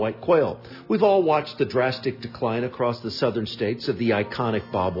wild bobwhite quail. We've all watched the drastic decline across the southern states of the iconic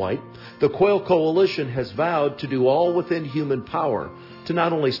bobwhite. The Quail Coalition has vowed to do all within human power to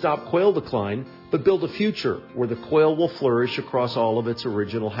not only stop quail decline, but build a future where the quail will flourish across all of its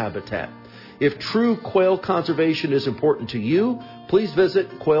original habitat. If true quail conservation is important to you, please visit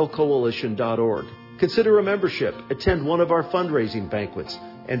quailcoalition.org. Consider a membership, attend one of our fundraising banquets,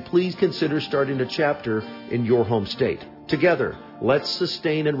 and please consider starting a chapter in your home state. Together, let's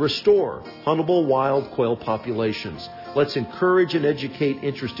sustain and restore huntable wild quail populations. Let's encourage and educate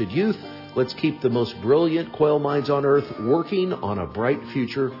interested youth. Let's keep the most brilliant quail minds on earth working on a bright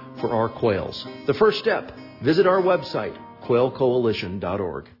future for our quails. The first step, visit our website,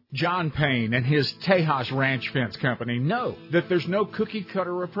 quailcoalition.org. John Payne and his Tejas Ranch Fence Company know that there's no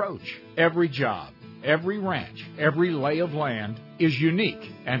cookie-cutter approach. Every job, every ranch, every lay of land is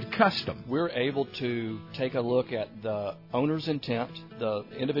unique and custom. We're able to take a look at the owner's intent, the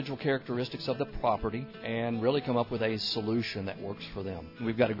individual characteristics of the property, and really come up with a solution that works for them.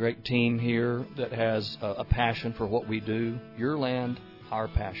 We've got a great team here that has a passion for what we do. Your land, our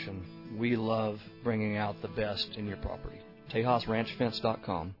passion. We love bringing out the best in your property.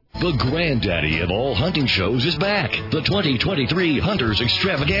 TejasRanchFence.com. The granddaddy of all hunting shows is back. The 2023 Hunters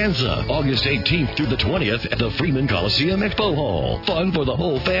Extravaganza, August 18th through the 20th at the Freeman Coliseum Expo Hall. Fun for the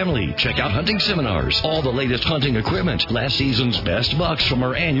whole family. Check out hunting seminars, all the latest hunting equipment, last season's best bucks from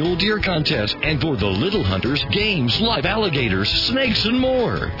our annual deer contest, and for the little hunters, games, live alligators, snakes, and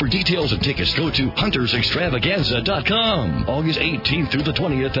more. For details and tickets, go to huntersextravaganza.com. August 18th through the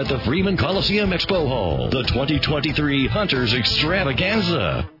 20th at the Freeman Coliseum Expo Hall. The 2023 Hunters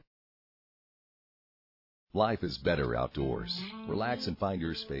Extravaganza. Life is better outdoors. Relax and find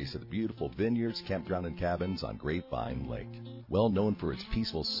your space at the beautiful Vineyards, Campground, and Cabins on Grapevine Lake. Well known for its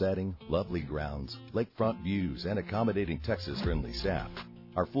peaceful setting, lovely grounds, lakefront views, and accommodating Texas-friendly staff.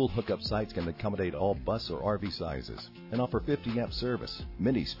 Our full hookup sites can accommodate all bus or RV sizes and offer 50-amp service,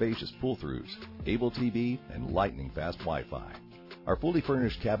 many spacious pull-throughs, able TV, and lightning-fast Wi-Fi. Our fully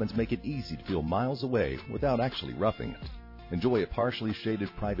furnished cabins make it easy to feel miles away without actually roughing it. Enjoy a partially shaded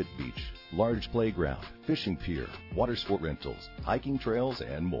private beach, large playground, fishing pier, water sport rentals, hiking trails,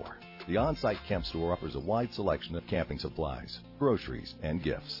 and more. The on-site camp store offers a wide selection of camping supplies, groceries, and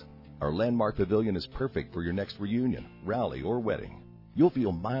gifts. Our landmark pavilion is perfect for your next reunion, rally, or wedding. You'll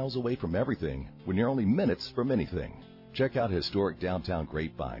feel miles away from everything when you're only minutes from anything. Check out historic downtown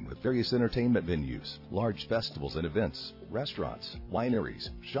Grapevine with various entertainment venues, large festivals and events, restaurants, wineries,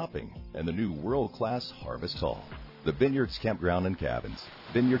 shopping, and the new world-class Harvest Hall. The Vineyards Campground and Cabins,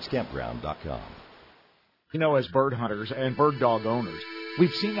 vineyardscampground.com. As bird hunters and bird dog owners,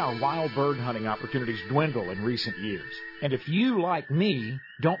 we've seen our wild bird hunting opportunities dwindle in recent years. And if you, like me,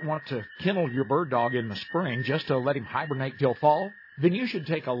 don't want to kennel your bird dog in the spring just to let him hibernate till fall, then you should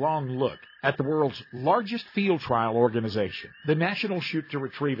take a long look at the world's largest field trial organization, the National Shoot to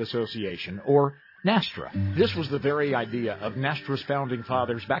Retrieve Association, or NASTRA. This was the very idea of NASTRA's founding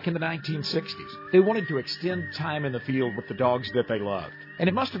fathers back in the 1960s. They wanted to extend time in the field with the dogs that they loved. And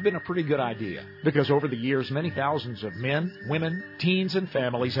it must have been a pretty good idea, because over the years, many thousands of men, women, teens, and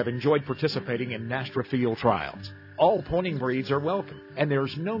families have enjoyed participating in NASTRA field trials. All pointing breeds are welcome, and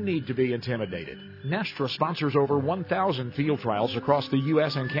there's no need to be intimidated. NASTRA sponsors over 1,000 field trials across the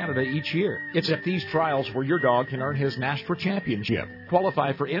U.S. and Canada each year. It's at these trials where your dog can earn his NASTRA championship,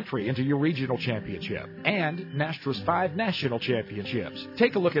 qualify for entry into your regional championship, and NASTRA's 5 national championships.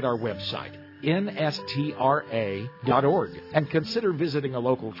 Take a look at our website, nstra.org, and consider visiting a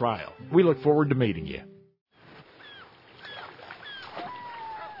local trial. We look forward to meeting you.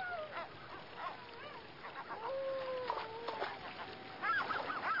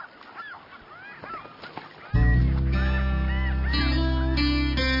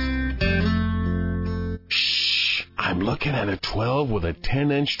 I'm looking at a 12 with a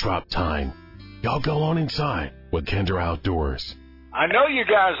 10-inch drop tine. Y'all go on inside with Kinder Outdoors. I know you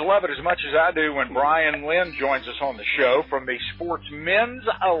guys love it as much as I do when Brian Lynn joins us on the show from the Sportsmen's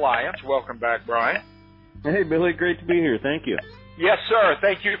Alliance. Welcome back, Brian. Hey, Billy. Great to be here. Thank you. Yes, sir.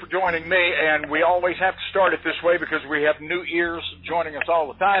 Thank you for joining me. And we always have to start it this way because we have new ears joining us all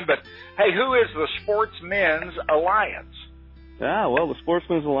the time. But, hey, who is the Sportsmen's Alliance? Well, the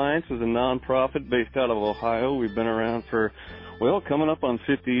Sportsmen's Alliance is a nonprofit based out of Ohio. We've been around for, coming up on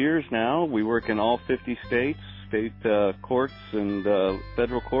 50 years now. We work in all 50 states, state courts and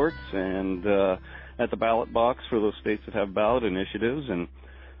federal courts, and at the ballot box for those states that have ballot initiatives. And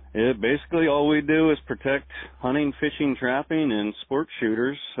basically all we do is protect hunting, fishing, trapping, and sport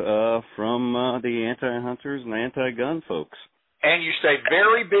shooters from the anti-hunters and anti-gun folks. And you stay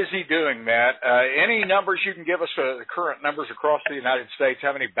very busy doing that. Any numbers you can give us, the current numbers across the United States?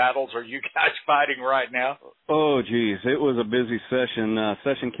 How many battles are you guys fighting right now? Oh, geez. It was a busy session.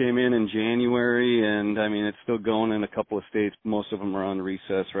 Session came in January, and, it's still going in a couple of states. Most of them are on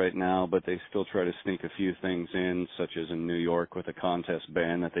recess right now, but they still try to sneak a few things in, such as in New York with a contest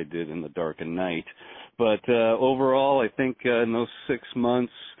ban that they did in the dark of night. But overall, I think in those 6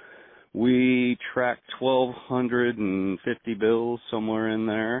 months, we tracked 1,250 bills, somewhere in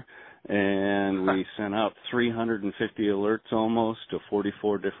there, and we sent out 350 alerts almost to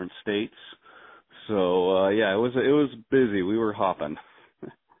 44 different states. So, it was busy. We were hopping.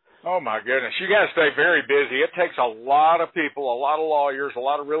 Oh, my goodness. You guys stay very busy. It takes a lot of people, a lot of lawyers, a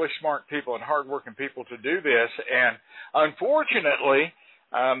lot of really smart people and hardworking people to do this. And unfortunately,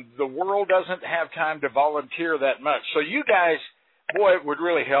 the world doesn't have time to volunteer that much. So you guys, boy, it would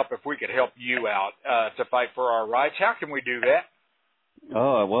really help if we could help you out to fight for our rights. How can we do that?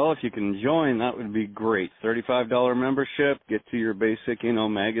 Oh, well, if you can join, that would be great. $35 membership, get to your basic,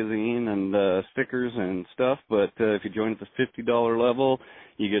 magazine and stickers and stuff. But if you join at the $50 level,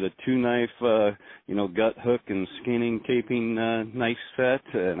 you get a 2-knife, gut hook and skinning, caping knife set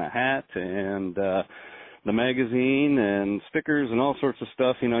and a hat and the magazine and stickers and all sorts of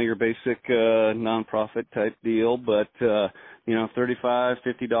stuff, your basic nonprofit type deal. But, $35,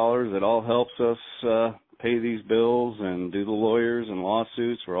 $50, it all helps us pay these bills and do the lawyers and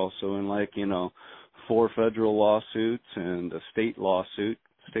lawsuits. We're also in 4 federal lawsuits and a state or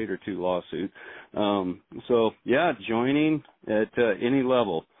 2 lawsuit. Joining at any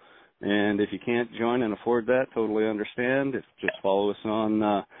level. And if you can't join and afford that, totally understand. Just follow us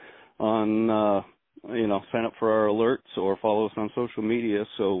on sign up for our alerts or follow us on social media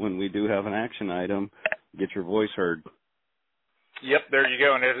so when we do have an action item, get your voice heard. Yep, there you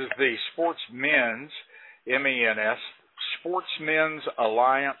go. And it is the Sportsmen's, MENS,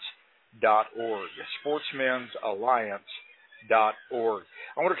 sportsmensalliance.org. Sportsmensalliance.org.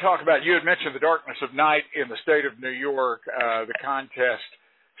 I want to talk about, you had mentioned the darkness of night in the state of New York, the contest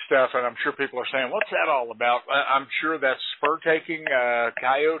stuff, and I'm sure people are saying, what's that all about? I'm sure that's spur taking,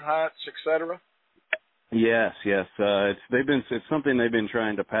 coyote hunts, etc. Yes. It's something they've been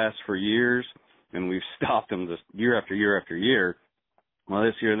trying to pass for years, and we've stopped them just year after year after year. Well,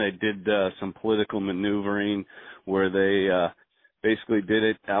 this year they did some political maneuvering where they basically did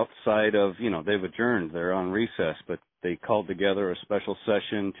it outside of, they've adjourned, they're on recess, but they called together a special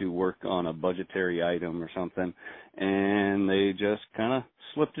session to work on a budgetary item or something, and they just kind of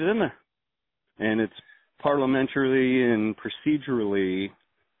slipped it in there. And it's parliamentarily and procedurally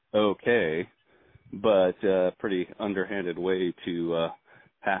okay, but pretty underhanded way to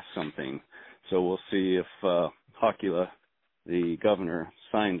pass something. So we'll see if Hochula, the governor,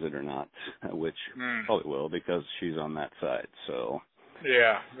 signs it or not, which probably will because she's on that side. So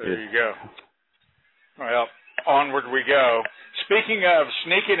yeah, there you go. Well, onward we go. Speaking of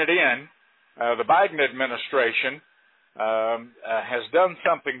sneaking it in, the Biden administration has done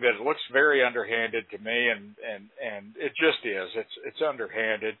something that looks very underhanded to me, and it just is. It's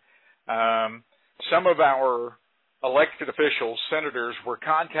underhanded. Some of our elected officials, senators, were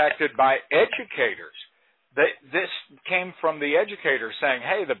contacted by educators. This came from the educators saying,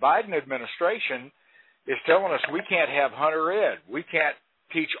 hey, the Biden administration is telling us we can't have hunter ed. We can't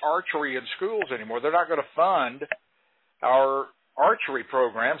teach archery in schools anymore. They're not going to fund our archery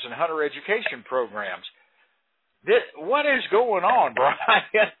programs and hunter education programs. What is going on,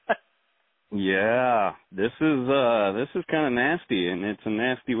 Brian? Yeah, this is kind of nasty, and it's a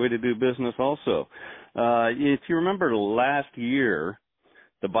nasty way to do business also. If you remember last year,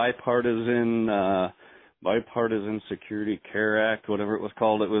 the Bipartisan Security Care Act, whatever it was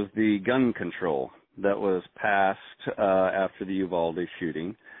called, it was the gun control that was passed after the Uvalde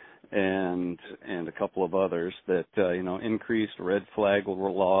shooting, and a couple of others that increased red flag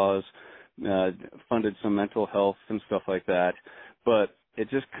laws, funded some mental health and stuff like that. But it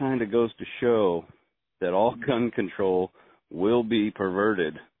just kind of goes to show that all gun control will be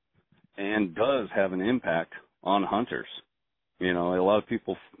perverted and does have an impact on hunters. You know, a lot of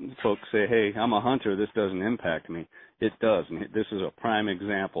folks say, hey, I'm a hunter, this doesn't impact me. It does, and this is a prime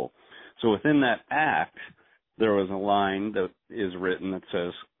example. So within that act, there was a line that is written that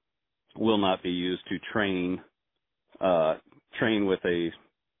says, will not be used to train with a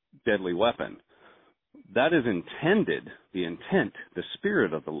deadly weapon. That is intended, the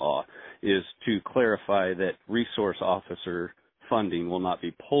spirit of the law is to clarify that resource officer funding will not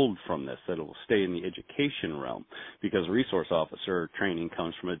be pulled from this, that it will stay in the education realm, because resource officer training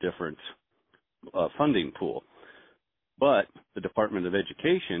comes from a different funding pool. But the Department of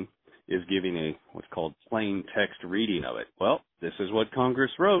Education is giving what's called plain text reading of it. Well, this is what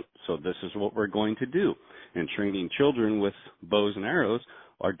Congress wrote, so this is what we're going to do. And training children with bows and arrows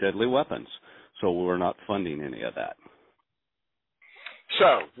are deadly weapons, so we're not funding any of that.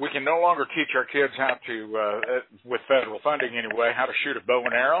 So we can no longer teach our kids how to, with federal funding anyway, how to shoot a bow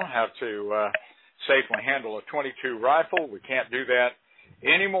and arrow, how to safely handle a .22 rifle. We can't do that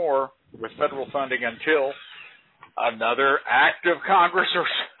anymore with federal funding until another act of Congress or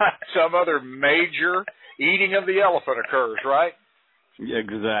some other major eating of the elephant occurs, right?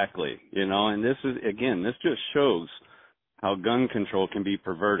 Exactly. And this just shows how gun control can be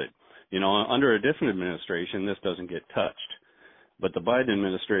perverted. Under a different administration, this doesn't get touched. But the Biden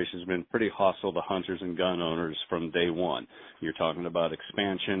administration has been pretty hostile to hunters and gun owners from day one. You're talking about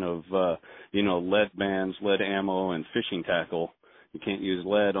expansion of, lead bans, lead ammo, and fishing tackle. You can't use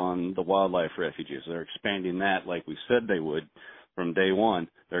lead on the wildlife refuges. They're expanding that like we said they would from day one.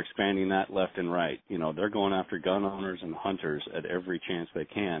 They're expanding that left and right. They're going after gun owners and hunters at every chance they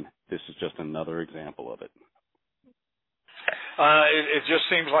can. This is just another example of it. It just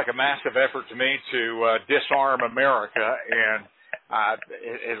seems like a massive effort to me to disarm America, and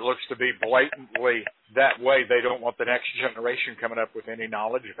it looks to be blatantly that way. They don't want the next generation coming up with any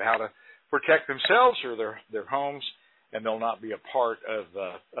knowledge of how to protect themselves or their homes, and they'll not be a part of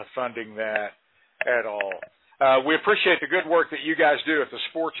funding that at all. We appreciate the good work that you guys do at the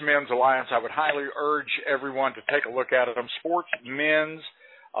Sportsmen's Alliance. I would highly urge everyone to take a look at them,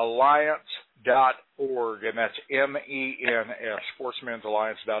 sportsmensalliance.org, and that's MENS,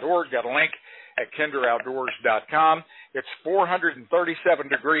 sportsmensalliance.org. Got a link at kinderoutdoors.com. It's 437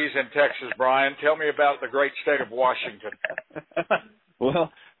 degrees in Texas, Brian. Tell me about the great state of Washington. Well,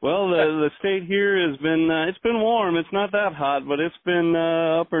 the state here has been, it's been warm. It's not that hot, but it's been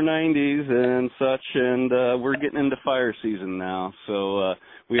upper 90s and such, and we're getting into fire season now. So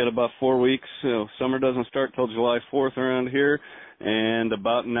we had about 4 weeks. Summer doesn't start till July 4th around here, and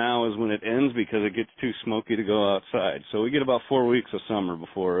about now is when it ends because it gets too smoky to go outside. So we get about 4 weeks of summer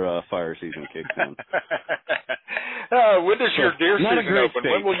before fire season kicks in. When does your deer season open?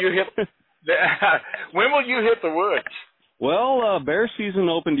 When will you hit? When will you hit the woods? Well, bear season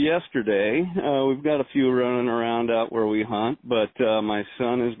opened yesterday. We've got a few running around out where we hunt, but my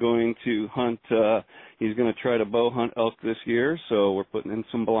son is going to hunt. He's going to try to bow hunt elk this year, so we're putting in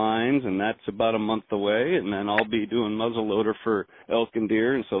some blinds, and that's about a month away. And then I'll be doing muzzleloader for elk and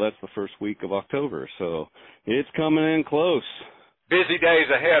deer, and so that's the first week of October. So it's coming in close. Busy days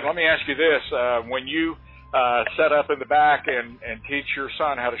ahead. Let me ask you this: when you set up in the back and teach your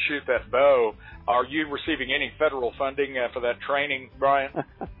son how to shoot that bow, are you receiving any federal funding for that training, Brian?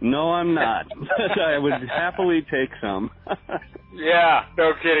 No, I'm not. I would happily take some. Yeah,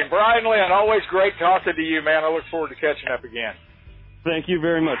 no kidding. Brian Lynn, always great talking to you, man. I look forward to catching up again. Thank you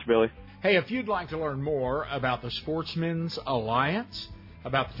very much, Billy. Hey, if you'd like to learn more about the Sportsmen's Alliance,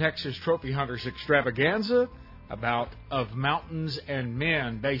 about the Texas Trophy Hunters Extravaganza, about Of Mountains and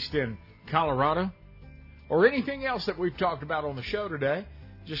Men based in Colorado, or anything else that we've talked about on the show today,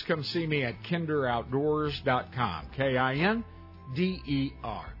 just come see me at kinderoutdoors.com, Kinder.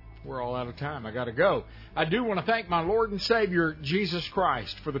 We're all out of time. I got to go. I do want to thank my Lord and Savior, Jesus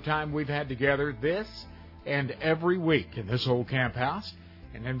Christ, for the time we've had together this and every week in this old camp house,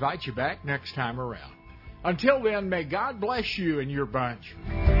 and invite you back next time around. Until then, may God bless you and your bunch.